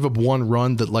runs, give up one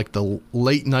run that like the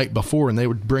late night before, and they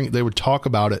would talk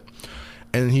about it.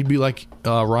 And he'd be like,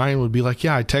 Ryan would be like,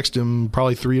 yeah, I text him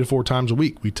probably 3 to 4 times a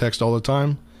week. We text all the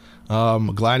time.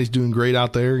 Glad he's doing great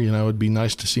out there. It'd be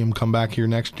nice to see him come back here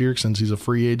next year since he's a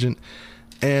free agent.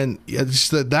 And it's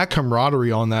that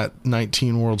camaraderie on that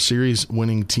 19 World Series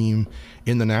winning team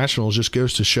in the Nationals just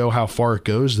goes to show how far it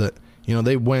goes that,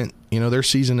 they went, their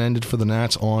season ended for the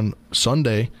Nats on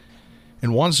Sunday,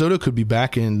 and Juan Soto could be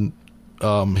back in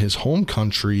his home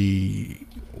country.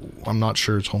 I'm not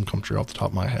sure his home country off the top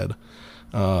of my head.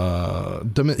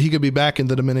 He could be back in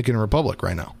the Dominican Republic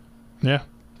right now. Yeah.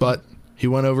 But he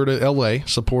went over to L.A.,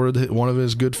 supported one of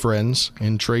his good friends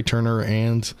in Trey Turner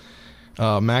and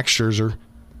Max Scherzer.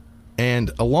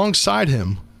 And alongside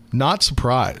him, not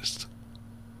surprised,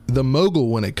 the mogul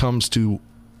when it comes to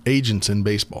agents in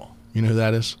baseball. You know who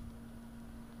that is?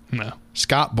 No.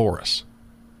 Scott Boras.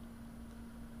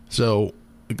 So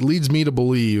it leads me to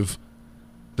believe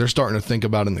they're starting to think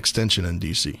about an extension in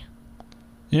D.C.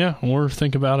 Yeah, or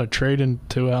think about a trade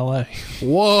into L.A.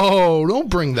 Whoa, don't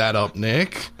bring that up,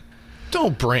 Nick.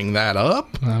 Don't bring that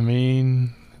up. I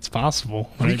mean, it's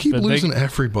possible. We keep losing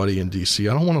everybody in D.C.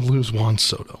 I don't want to lose Juan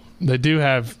Soto. They do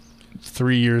have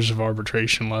 3 years of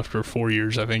arbitration left, or 4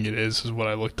 years, I think it is what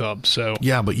I looked up. So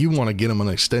yeah, but you want to get them an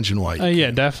extension while you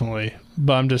yeah, definitely.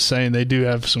 But I'm just saying they do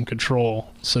have some control,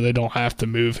 so they don't have to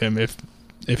move him if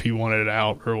he wanted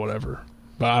out or whatever.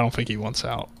 But I don't think he wants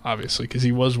out, obviously, because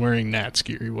he was wearing Nats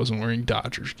gear. He wasn't wearing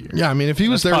Dodgers gear. Yeah, I mean, if he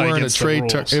was there wearing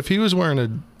if he was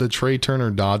wearing the Trey Turner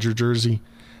Dodger jersey,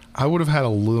 I would have had a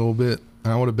little bit.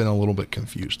 I would have been a little bit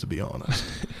confused, to be honest.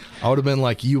 I would have been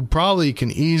like, you probably can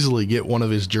easily get one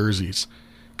of his jerseys,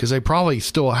 because they probably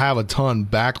still have a ton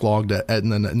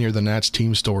backlogged near the Nats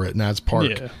team store at Nats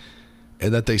Park,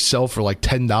 and that they sell for like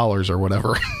 $10 or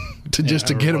whatever to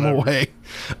get them away.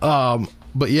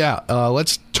 But yeah,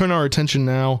 let's turn our attention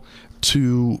now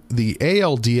to the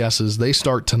ALDSs. They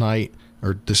start tonight,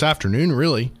 or this afternoon,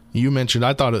 really. You mentioned,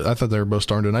 I thought they were both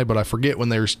starting tonight, but I forget when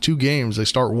there's 2 games. They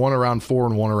start one around 4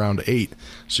 and one around 8.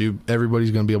 So everybody's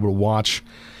going to be able to watch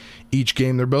each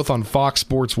game. They're both on Fox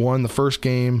Sports 1. The first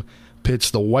game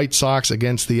pits the White Sox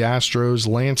against the Astros.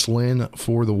 Lance Lynn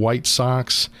for the White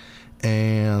Sox.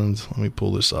 And let me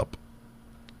pull this up.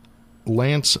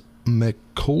 Lance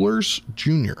McCullers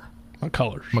Jr.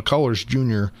 McCullers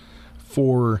Jr.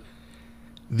 for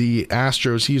the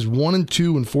Astros. He's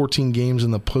 1-2 in 14 games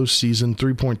in the postseason,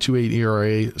 3.28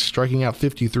 ERA, striking out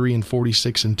 53 and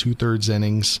 46 in 2/3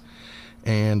 innings.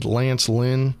 And Lance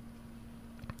Lynn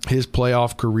His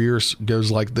playoff career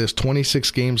goes like this: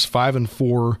 26 games,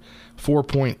 5-4,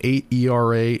 4.8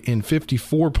 ERA in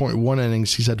 54.1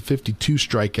 innings. He's had 52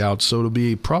 strikeouts, so it'll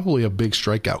be probably a big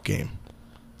strikeout game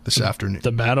this afternoon.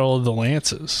 The Battle of the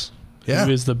Lances. Yeah.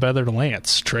 Who is the better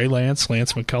Lance? Trey Lance,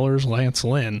 Lance McCullers, Lance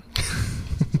Lynn?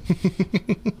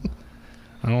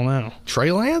 I don't know.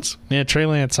 Trey Lance? Yeah, Trey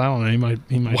Lance. I don't know.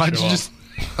 He might Why'd show you up. just?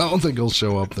 I don't think he'll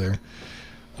show up there.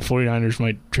 The 49ers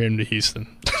might trade him to Houston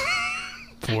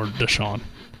for Deshaun.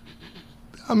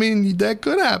 I mean, that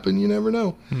could happen. You never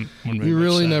know. You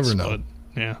really never know. But,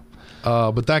 yeah.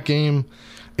 But that game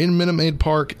in Minute Maid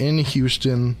Park in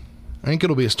Houston, I think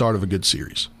it'll be a start of a good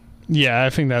series. Yeah, I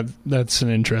think that's an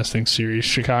interesting series.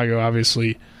 Chicago,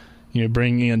 obviously,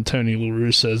 bringing in Tony La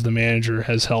Russa as the manager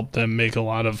has helped them make a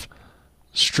lot of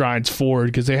strides forward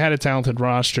because they had a talented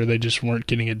roster. They just weren't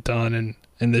getting it done,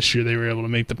 and this year they were able to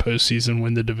make the postseason,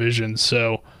 win the division.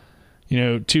 So,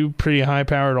 two pretty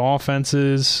high-powered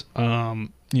offenses,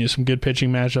 some good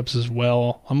pitching matchups as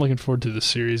well. I'm looking forward to the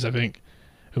series. I think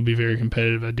it'll be very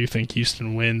competitive. I do think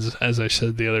Houston wins, as I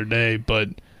said the other day, but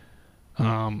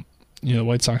the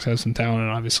White Sox have some talent and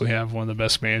obviously have one of the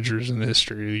best managers in the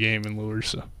history of the game in La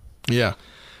Russa. Yeah.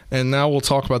 And now we'll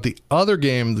talk about the other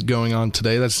game going on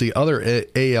today. That's the other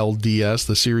ALDS,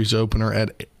 the series opener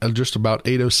at just about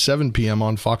 8:07 p.m.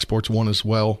 on Fox Sports 1 as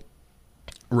well.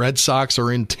 Red Sox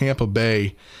are in Tampa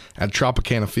Bay at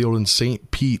Tropicana Field in St.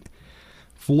 Pete,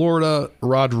 Florida.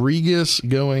 Rodriguez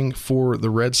going for the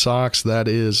Red Sox. That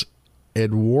is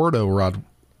Eduardo Rodriguez.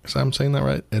 I'm saying that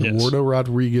right? Eduardo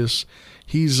Rodriguez.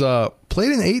 He's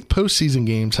played in 8 postseason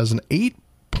games, has an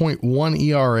 8.1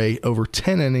 ERA over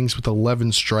 10 innings with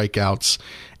 11 strikeouts.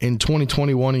 In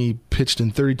 2021, he pitched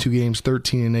in 32 games,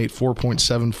 13-8,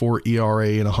 4.74 ERA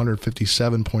and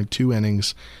 157.2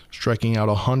 innings, striking out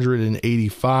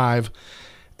 185.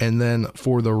 And then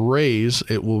for the Rays,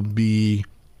 it will be...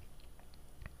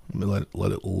 Let me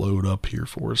let it load up here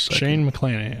for a second. Shane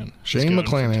McClanahan.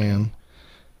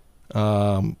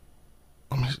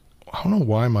 I don't know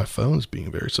why my phone's being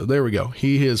very... So there we go.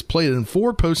 He has played in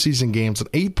 4 postseason games, an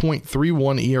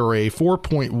 8.31 ERA,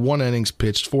 4.1 innings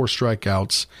pitched, 4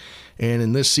 strikeouts. And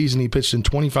in this season, he pitched in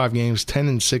 25 games,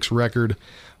 10-6 record,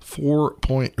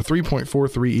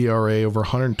 3.43 ERA over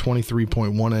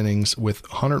 123.1 innings with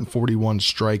 141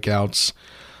 strikeouts.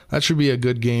 That should be a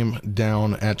good game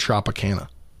down at Tropicana.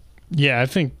 Yeah, I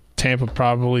think Tampa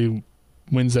probably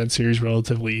wins that series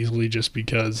relatively easily just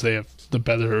because they have the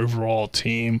better overall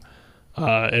team.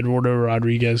 Eduardo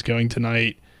Rodriguez going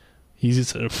tonight.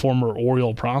 He's a former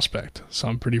Oriole prospect, so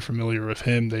I'm pretty familiar with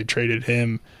him. They traded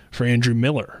him for Andrew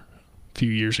Miller a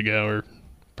few years ago, or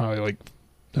probably like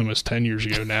almost 10 years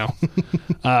ago now.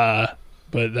 But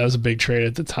that was a big trade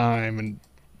at the time. And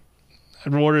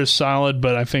Eduardo is solid,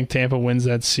 but I think Tampa wins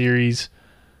that series.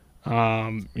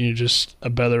 Just a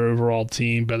better overall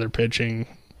team, better pitching,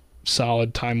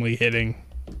 solid, timely hitting.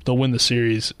 They'll win the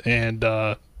series. And,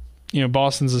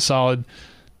 Boston's a solid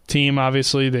team,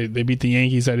 obviously. They beat the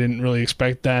Yankees. I didn't really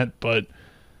expect that. But,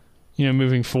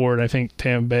 moving forward, I think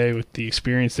Tampa Bay, with the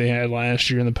experience they had last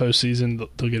year in the postseason,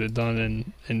 they'll get it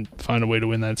done and find a way to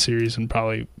win that series. And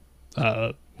probably,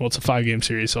 it's a 5-game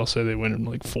series, so I'll say they win in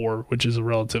like 4, which is a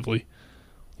relatively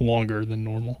longer than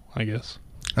normal, I guess.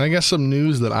 And I guess some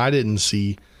news that I didn't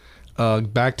see,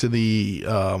 back to the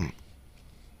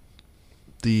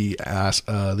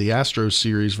Astros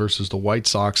series versus the White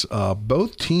Sox.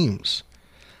 Both teams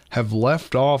have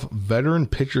left off veteran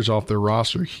pitchers off their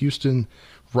roster. Houston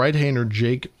right-hander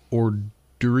Jake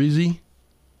Odorizzi,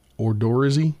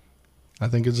 I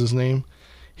think is his name.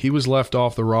 He was left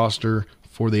off the roster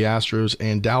for the Astros,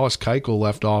 and Dallas Keuchel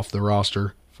left off the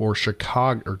roster for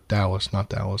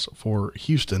for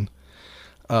Houston.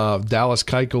 Dallas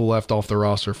Keuchel left off the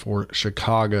roster for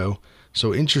Chicago.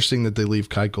 So interesting that they leave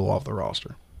Keuchel off the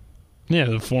roster. Yeah,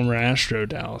 the former Astro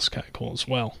Dallas Keuchel as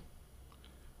well.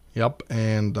 Yep,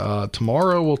 and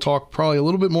tomorrow we'll talk probably a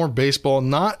little bit more baseball.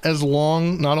 Not as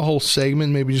long, not a whole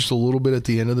segment, maybe just a little bit at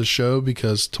the end of the show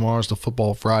because tomorrow's the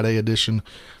Football Friday edition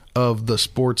of the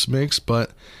Sports Mix.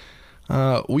 But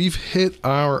we've hit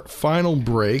our final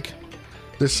break.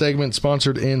 This segment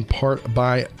sponsored in part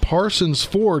by Parsons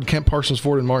Ford. Kent Parsons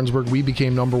Ford in Martinsburg. We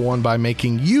became number one by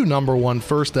making you number one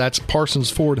first. That's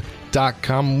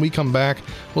ParsonsFord.com. When we come back,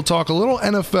 we'll talk a little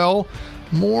NFL.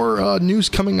 More news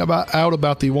coming out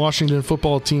about the Washington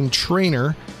football team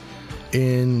trainer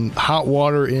in hot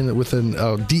water with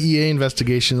a DEA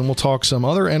investigation. And we'll talk some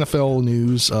other NFL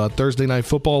news. Thursday Night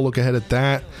Football, look ahead at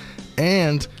that.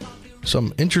 And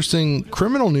some interesting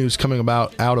criminal news coming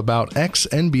out about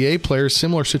ex-NBA players.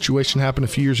 Similar situation happened a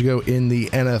few years ago in the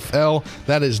NFL.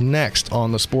 That is next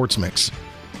on the Sports Mix.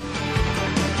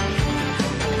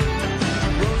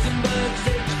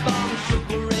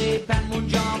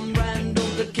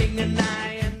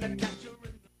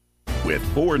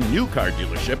 With 4 new car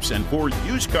dealerships and 4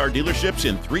 used car dealerships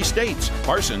in 3 states,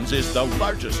 Parsons is the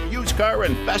largest used car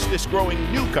and fastest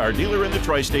growing new car dealer in the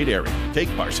tri-state area.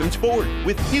 Take Parsons Ford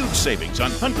with huge savings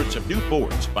on hundreds of new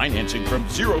Fords, financing from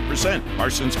 0%,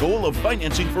 Parsons' goal of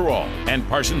financing for all, and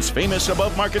Parsons' famous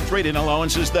above-market trade-in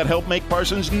allowances that help make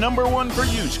Parsons #1 for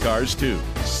used cars, too.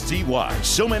 See why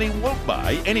so many won't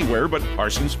buy anywhere but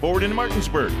Parsons Ford in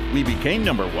Martinsburg. We became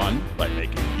 #1 by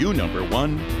making you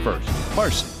 #1 first.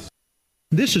 Parsons.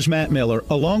 This is Matt Miller,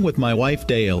 along with my wife,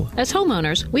 Dale. As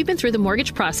homeowners, we've been through the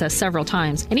mortgage process several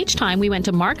times, and each time we went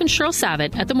to Mark and Cheryl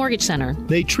Savitt at the Mortgage Center.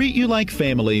 They treat you like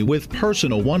family with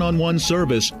personal one-on-one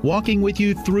service, walking with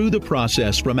you through the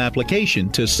process from application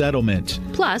to settlement.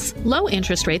 Plus, low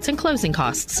interest rates and closing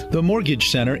costs. The Mortgage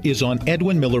Center is on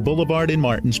Edwin Miller Boulevard in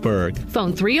Martinsburg.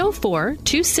 Phone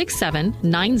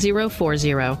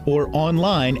 304-267-9040. Or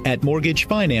online at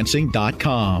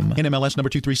mortgagefinancing.com. NMLS number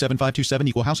 237527,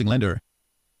 Equal Housing Lender.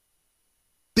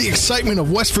 The excitement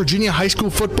of West Virginia high school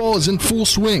football is in full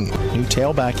swing. New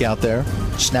tailback out there.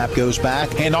 Snap goes back.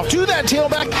 Hand off to that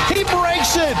tailback. He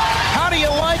breaks it. How do you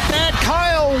like that?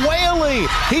 Kyle Whaley.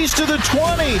 He's to the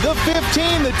 20, the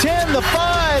 15, the 10, the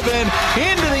 5, and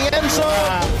into the end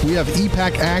zone. We have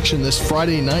EPAC action this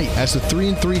Friday night as the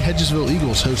 3-3 Hedgesville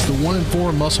Eagles host the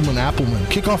 1-4 Musselman Applemen.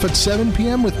 Kickoff at 7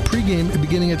 p.m. with pregame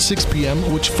beginning at 6 p.m.,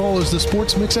 which follows the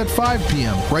Sports Mix at 5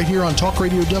 p.m. right here on Talk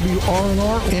Radio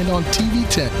WRNR and on TV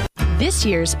 10. This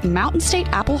year's Mountain State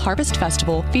Apple Harvest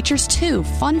Festival features 2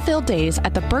 fun-filled days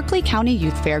at the Berkeley County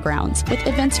Youth Fairgrounds with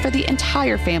events for the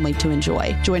entire family to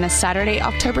enjoy. Join us Saturday,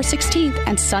 October 16th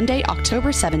and Sunday,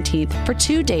 October 17th for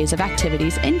 2 days of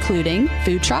activities including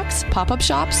food trucks, pop-up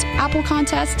shops, apple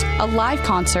contests, a live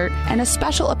concert, and a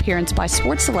special appearance by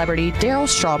sports celebrity Daryl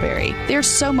Strawberry. There's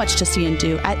so much to see and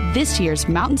do at this year's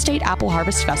Mountain State Apple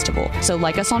Harvest Festival. So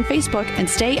like us on Facebook and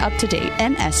stay up to date.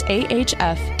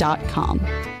 MSAHF.com.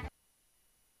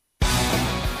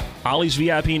 Ollie's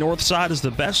VIP Northside is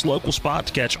the best local spot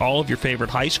to catch all of your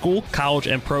favorite high school, college,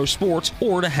 and pro sports,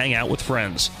 or to hang out with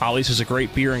friends. Ollie's has a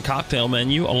great beer and cocktail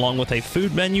menu, along with a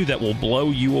food menu that will blow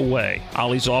you away.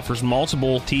 Ollie's offers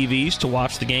multiple TVs to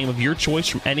watch the game of your choice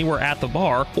from anywhere at the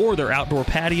bar, or their outdoor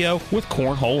patio with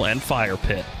cornhole and fire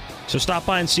pit. So stop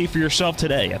by and see for yourself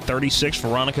today at 36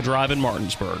 Veronica Drive in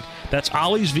Martinsburg. That's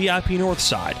Ollie's VIP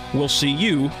Northside. We'll see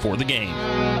you for the game.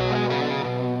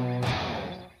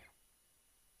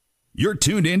 You're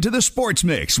tuned in to the Sports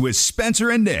Mix with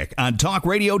Spencer and Nick on Talk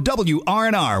Radio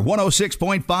WRNR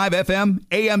 106.5 FM,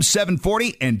 AM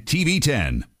 740, and TV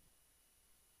 10.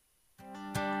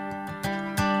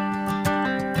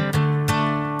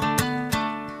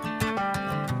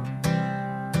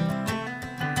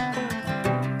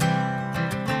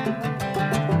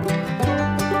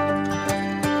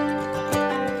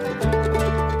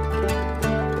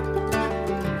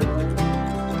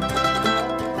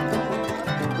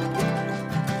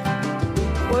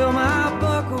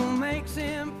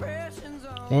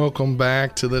 Welcome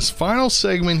back to this final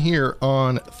segment here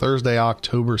on Thursday,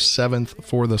 October 7th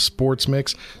for the Sports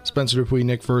Mix. Spencer Dupuis,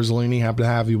 Nick Verzolini, happy to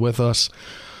have you with us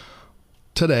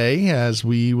today as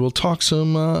we will talk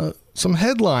some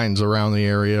headlines around the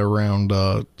area, around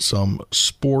some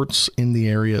sports in the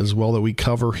area as well that we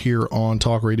cover here on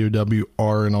Talk Radio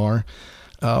WRNR.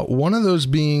 One of those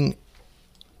being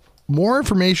more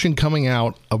information coming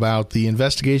out about the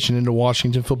investigation into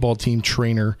Washington football team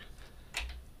trainer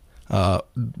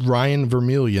Ryan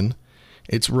Vermillion.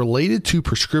 It's related to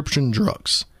prescription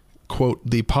drugs. Quote,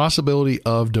 the possibility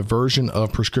of diversion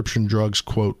of prescription drugs,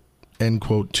 quote, end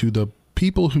quote, to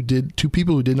people who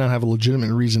did not have a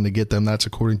legitimate reason to get them. That's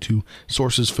according to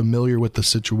sources familiar with the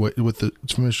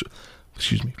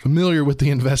familiar with the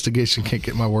investigation. Can't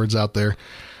get my words out there.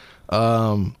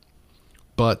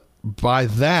 But by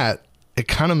that, it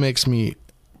kind of makes me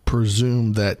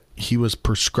presume that he was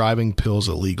prescribing pills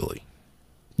illegally.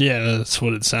 Yeah, that's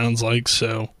what it sounds like.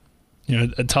 So,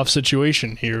 a tough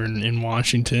situation here in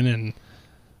Washington, and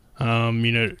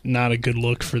not a good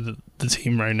look for the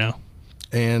team right now.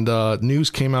 And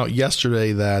news came out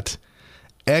yesterday that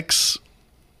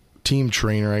ex-team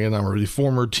trainer, I not really,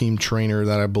 former team trainer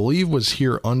that I believe was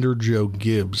here under Joe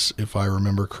Gibbs, if I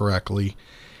remember correctly,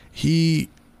 he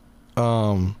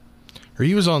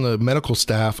was on the medical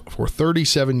staff for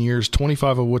 37 years,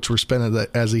 25 of which were spent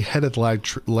as a head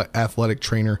athletic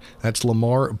trainer. That's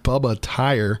Lamar Bubba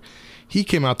Tyre. He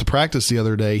came out to practice the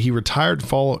other day. He retired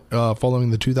following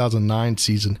the 2009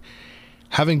 season,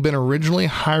 having been originally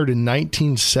hired in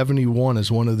 1971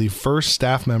 as one of the first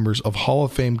staff members of Hall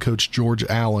of Fame coach George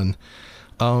Allen.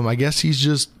 I guess he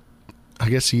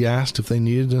asked if they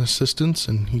needed an assistance,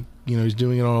 and he he's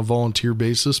doing it on a volunteer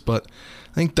basis, but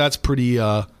I think that's pretty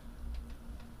it's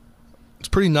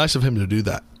pretty nice of him to do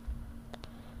that.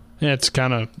 Yeah, it's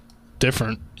kind of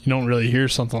different. You don't really hear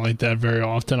something like that very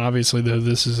often. Obviously, though,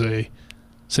 this is a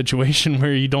situation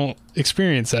where you don't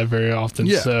experience that very often.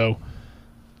 Yeah. So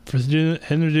for him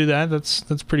to do that,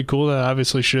 that's pretty cool. That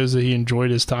obviously shows that he enjoyed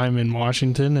his time in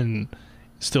Washington and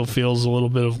still feels a little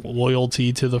bit of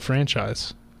loyalty to the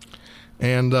franchise.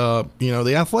 And,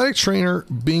 the athletic trainer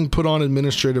being put on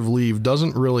administrative leave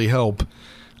doesn't really help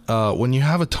when you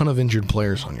have a ton of injured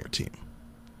players on your team.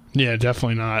 Yeah,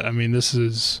 definitely not. I mean, this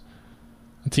is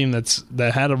a team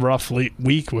that had a rough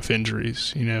week with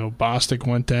injuries. Bostic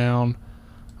went down.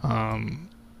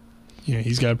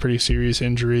 He's got a pretty serious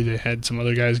injury. They had some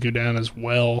other guys go down as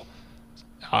well.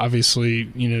 Obviously,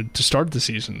 to start the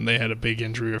season, they had a big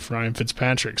injury with Ryan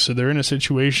Fitzpatrick. So they're in a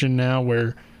situation now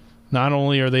where not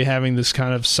only are they having this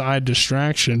kind of side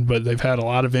distraction, but they've had a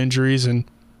lot of injuries, and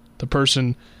the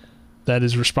person that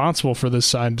is responsible for this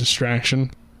side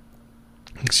distraction,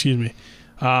 is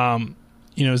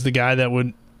the guy that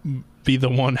would be the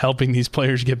one helping these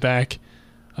players get back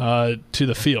to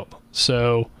the field.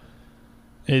 So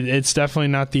it's definitely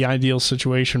not the ideal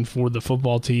situation for the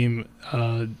football team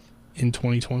in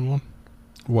 2021.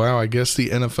 Wow, I guess the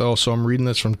NFL, so I'm reading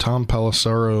this from Tom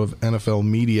Pelissero of NFL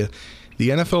Media. The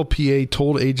NFLPA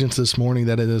told agents this morning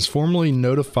that it has formally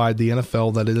notified the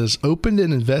NFL that it has opened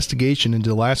an investigation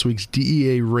into last week's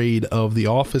DEA raid of the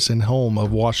office and home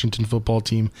of Washington football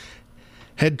team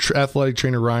head athletic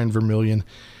trainer Ryan Vermillion.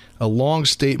 A long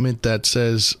statement that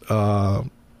says,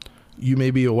 you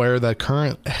may be aware that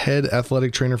current head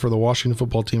athletic trainer for the Washington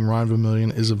football team, Ryan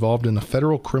Vermillion, is involved in a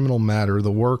federal criminal matter.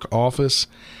 The work, office,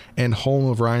 and home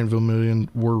of Ryan Vermillion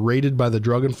were raided by the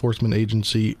Drug Enforcement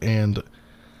Agency, and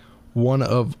one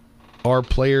of our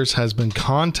players has been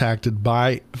contacted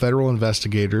by federal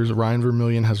investigators. Ryan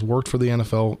Vermillion has worked for the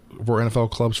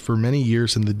NFL clubs for many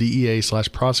years, and the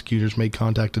DEA/prosecutors may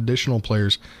contact additional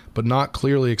players, but not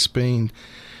clearly explain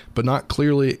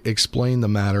the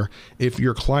matter. If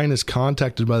your client is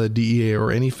contacted by the DEA or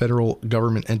any federal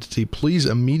government entity, please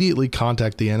immediately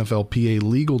contact the NFLPA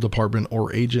legal department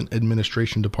or agent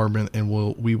administration department, and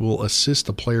we will assist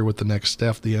the player with the next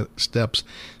steps.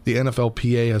 The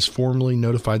NFLPA has formally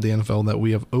notified the NFL that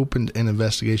we have opened an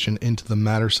investigation into the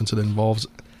matter since it involves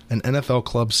an NFL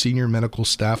club senior medical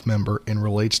staff member and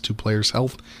relates to players'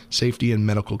 health, safety, and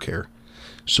medical care.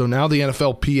 So now the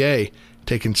NFLPA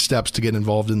taking steps to get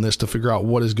involved in this to figure out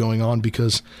what is going on,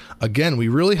 because again, we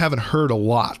really haven't heard a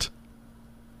lot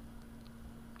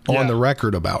on the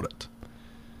record about it.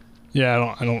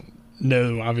 Yeah, I don't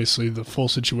know obviously the full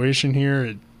situation here.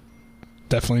 It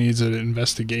definitely needs an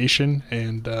investigation,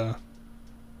 and we'll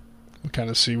kind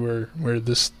of see where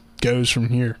this goes from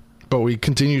here. But we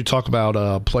continue to talk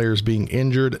about players being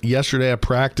injured. Yesterday at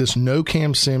practice, no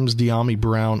Cam Sims, De'Ami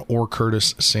Brown, or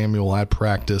Curtis Samuel at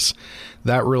practice.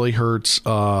 That really hurts.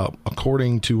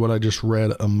 According to what I just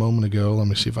read a moment ago, let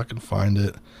me see if I can find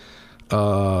it.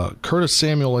 Curtis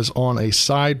Samuel is on a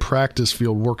side practice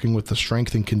field working with the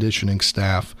strength and conditioning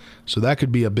staff. So that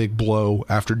could be a big blow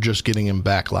after just getting him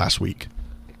back last week.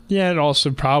 Yeah, it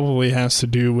also probably has to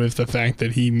do with the fact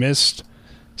that he missed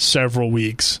several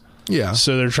weeks. Yeah.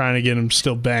 So they're trying to get him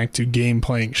still back to game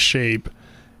playing shape.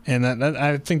 And that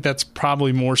I think that's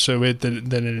probably more so it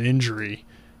than an injury.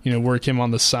 Work him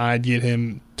on the side, get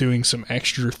him doing some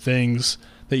extra things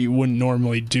that you wouldn't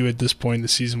normally do at this point in the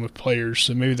season with players.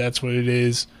 So maybe that's what it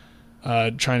is,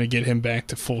 trying to get him back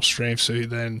to full strength so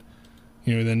then,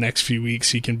 in the next few weeks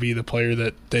he can be the player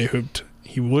that they hoped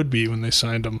he would be when they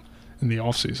signed him in the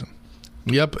offseason.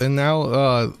 Yep, and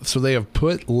now so they have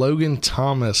put Logan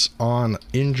Thomas on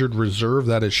injured reserve.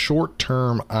 That is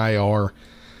short-term IR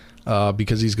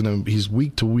because he's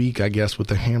week to week, I guess, with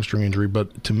the hamstring injury.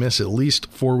 But to miss at least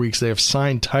 4 weeks, they have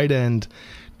signed tight end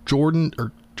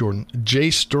Jay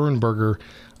Sternberger.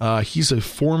 He's a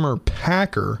former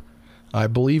Packer. I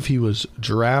believe he was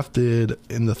drafted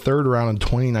in the third round in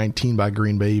 2019 by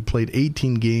Green Bay. He played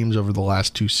 18 games over the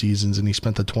last 2 seasons, and he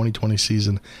spent the 2020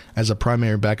 season as a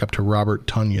primary backup to Robert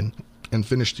Tonyan and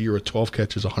finished the year with 12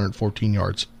 catches, 114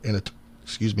 yards, and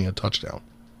a touchdown.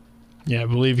 Yeah, I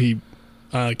believe he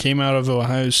came out of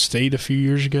Ohio State a few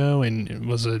years ago and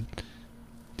was a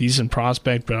decent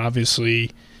prospect, but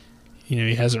obviously,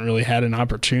 he hasn't really had an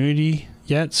opportunity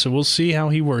yet, so we'll see how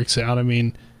he works out. I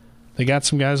mean, they got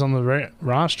some guys on the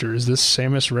roster. Is this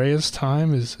Sammis Reyes'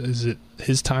 time? Is it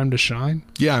his time to shine?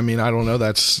 Yeah, I mean, I don't know.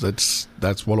 That's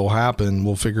what'll happen.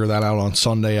 We'll figure that out on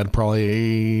Sunday at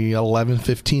probably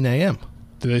 11:15 a.m.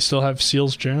 Do they still have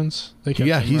Seals Jones?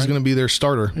 Yeah, he's going to be their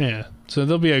starter. Yeah, so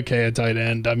they'll be okay at tight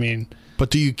end. I mean, But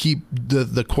do you keep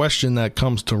the question that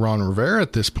comes to Ron Rivera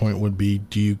at this point would be,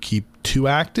 do you keep 2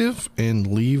 active and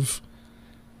leave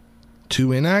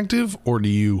 2 inactive, or do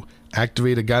you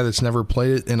activate a guy that's never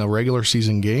played it in a regular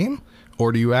season game,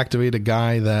 or do you activate a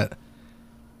guy that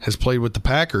has played with the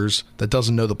Packers that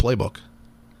doesn't know the playbook?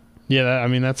 Yeah,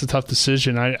 that's a tough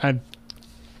decision. I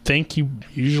think you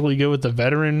usually go with the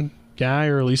veteran guy,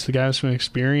 or at least the guy with some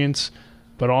experience.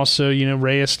 But also,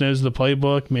 Reyes knows the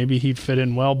playbook. Maybe he'd fit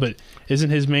in well, but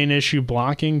isn't his main issue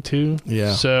blocking too?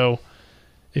 Yeah. So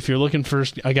if you're looking for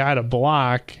a guy to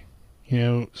block,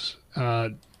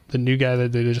 the new guy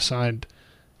that they decided,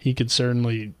 he could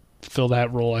certainly fill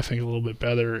that role, I think, a little bit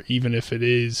better, even if it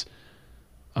is,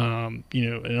 an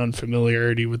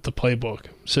unfamiliarity with the playbook.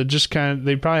 So just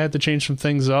they probably have to change some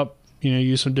things up,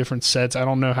 use some different sets. I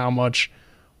don't know how much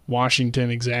Washington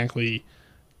exactly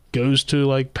goes to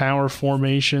like power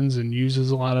formations and uses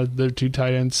a lot of their 2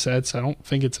 tight end sets. I don't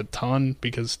think it's a ton,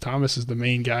 because Thomas is the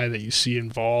main guy that you see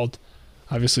involved.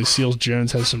 Obviously, Seals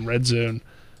Jones has some red zone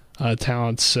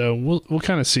talents, so we'll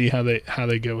kind of see how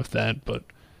they go with that. But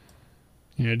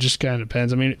it just kind of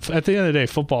depends. At the end of the day,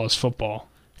 football is football.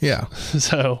 Yeah.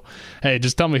 So hey,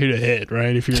 just tell me who to hit,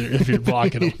 right? If you're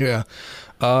blocking them. Yeah.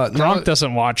 Gronk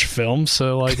doesn't watch film,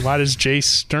 so why does Jace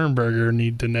Sternberger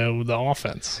need to know the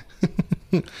offense?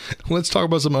 Let's talk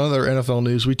about some other NFL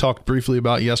news. We talked briefly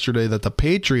about yesterday that the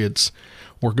Patriots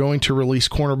were going to release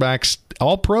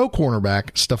all-pro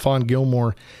cornerback Stephon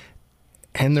Gilmore,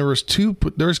 and there's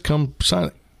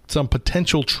some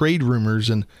potential trade rumors,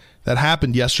 and that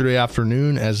happened yesterday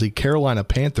afternoon as the Carolina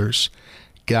Panthers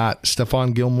got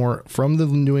Stephon Gilmore from the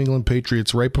New England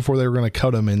Patriots right before they were going to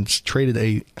cut him, and traded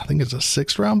I think it's a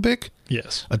 6th-round pick?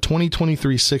 Yes. A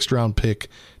 2023 6th-round pick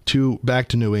back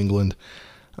to New England.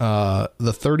 The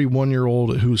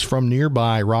 31-year-old, who's from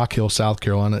nearby Rock Hill, South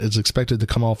Carolina, is expected to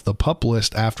come off the PUP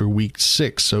list after week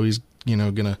 6. So he's,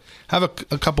 going to have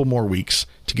a couple more weeks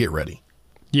to get ready.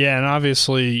 Yeah, and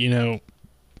obviously,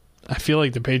 I feel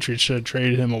like the Patriots should have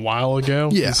traded him a while ago.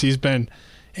 Yeah. Because he's been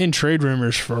in trade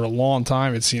rumors for a long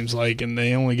time, it seems like, and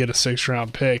they only get a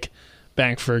 6th-round pick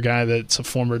back for a guy that's a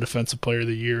former Defensive Player of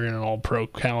the Year and an all-pro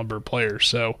caliber player.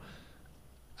 So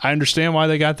I understand why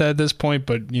they got that at this point,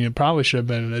 but probably should have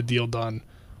been a deal done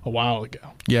a while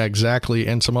ago. Yeah, exactly.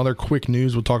 And some other quick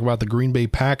news, we'll talk about the Green Bay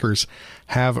Packers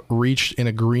have reached an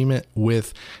agreement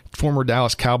with former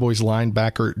Dallas Cowboys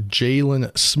linebacker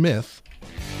Jalen Smith,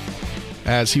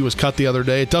 as he was cut the other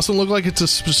day. It doesn't look like it's a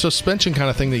suspension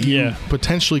kind of thing that you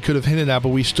potentially could have hinted at, but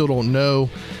we still don't know.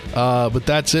 But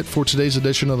that's it for today's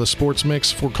edition of the Sports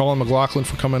Mix. For Colin McLaughlin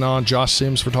for coming on, Josh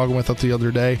Sims for talking with us the other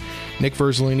day, Nick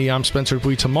Verzolini, I'm Spencer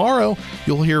Dupuis. Tomorrow,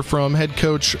 you'll hear from head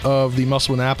coach of the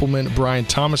Musselman Appleman, Brian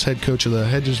Thomas, head coach of the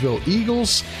Hedgesville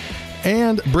Eagles,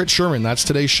 and Britt Sherman. That's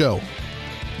today's show.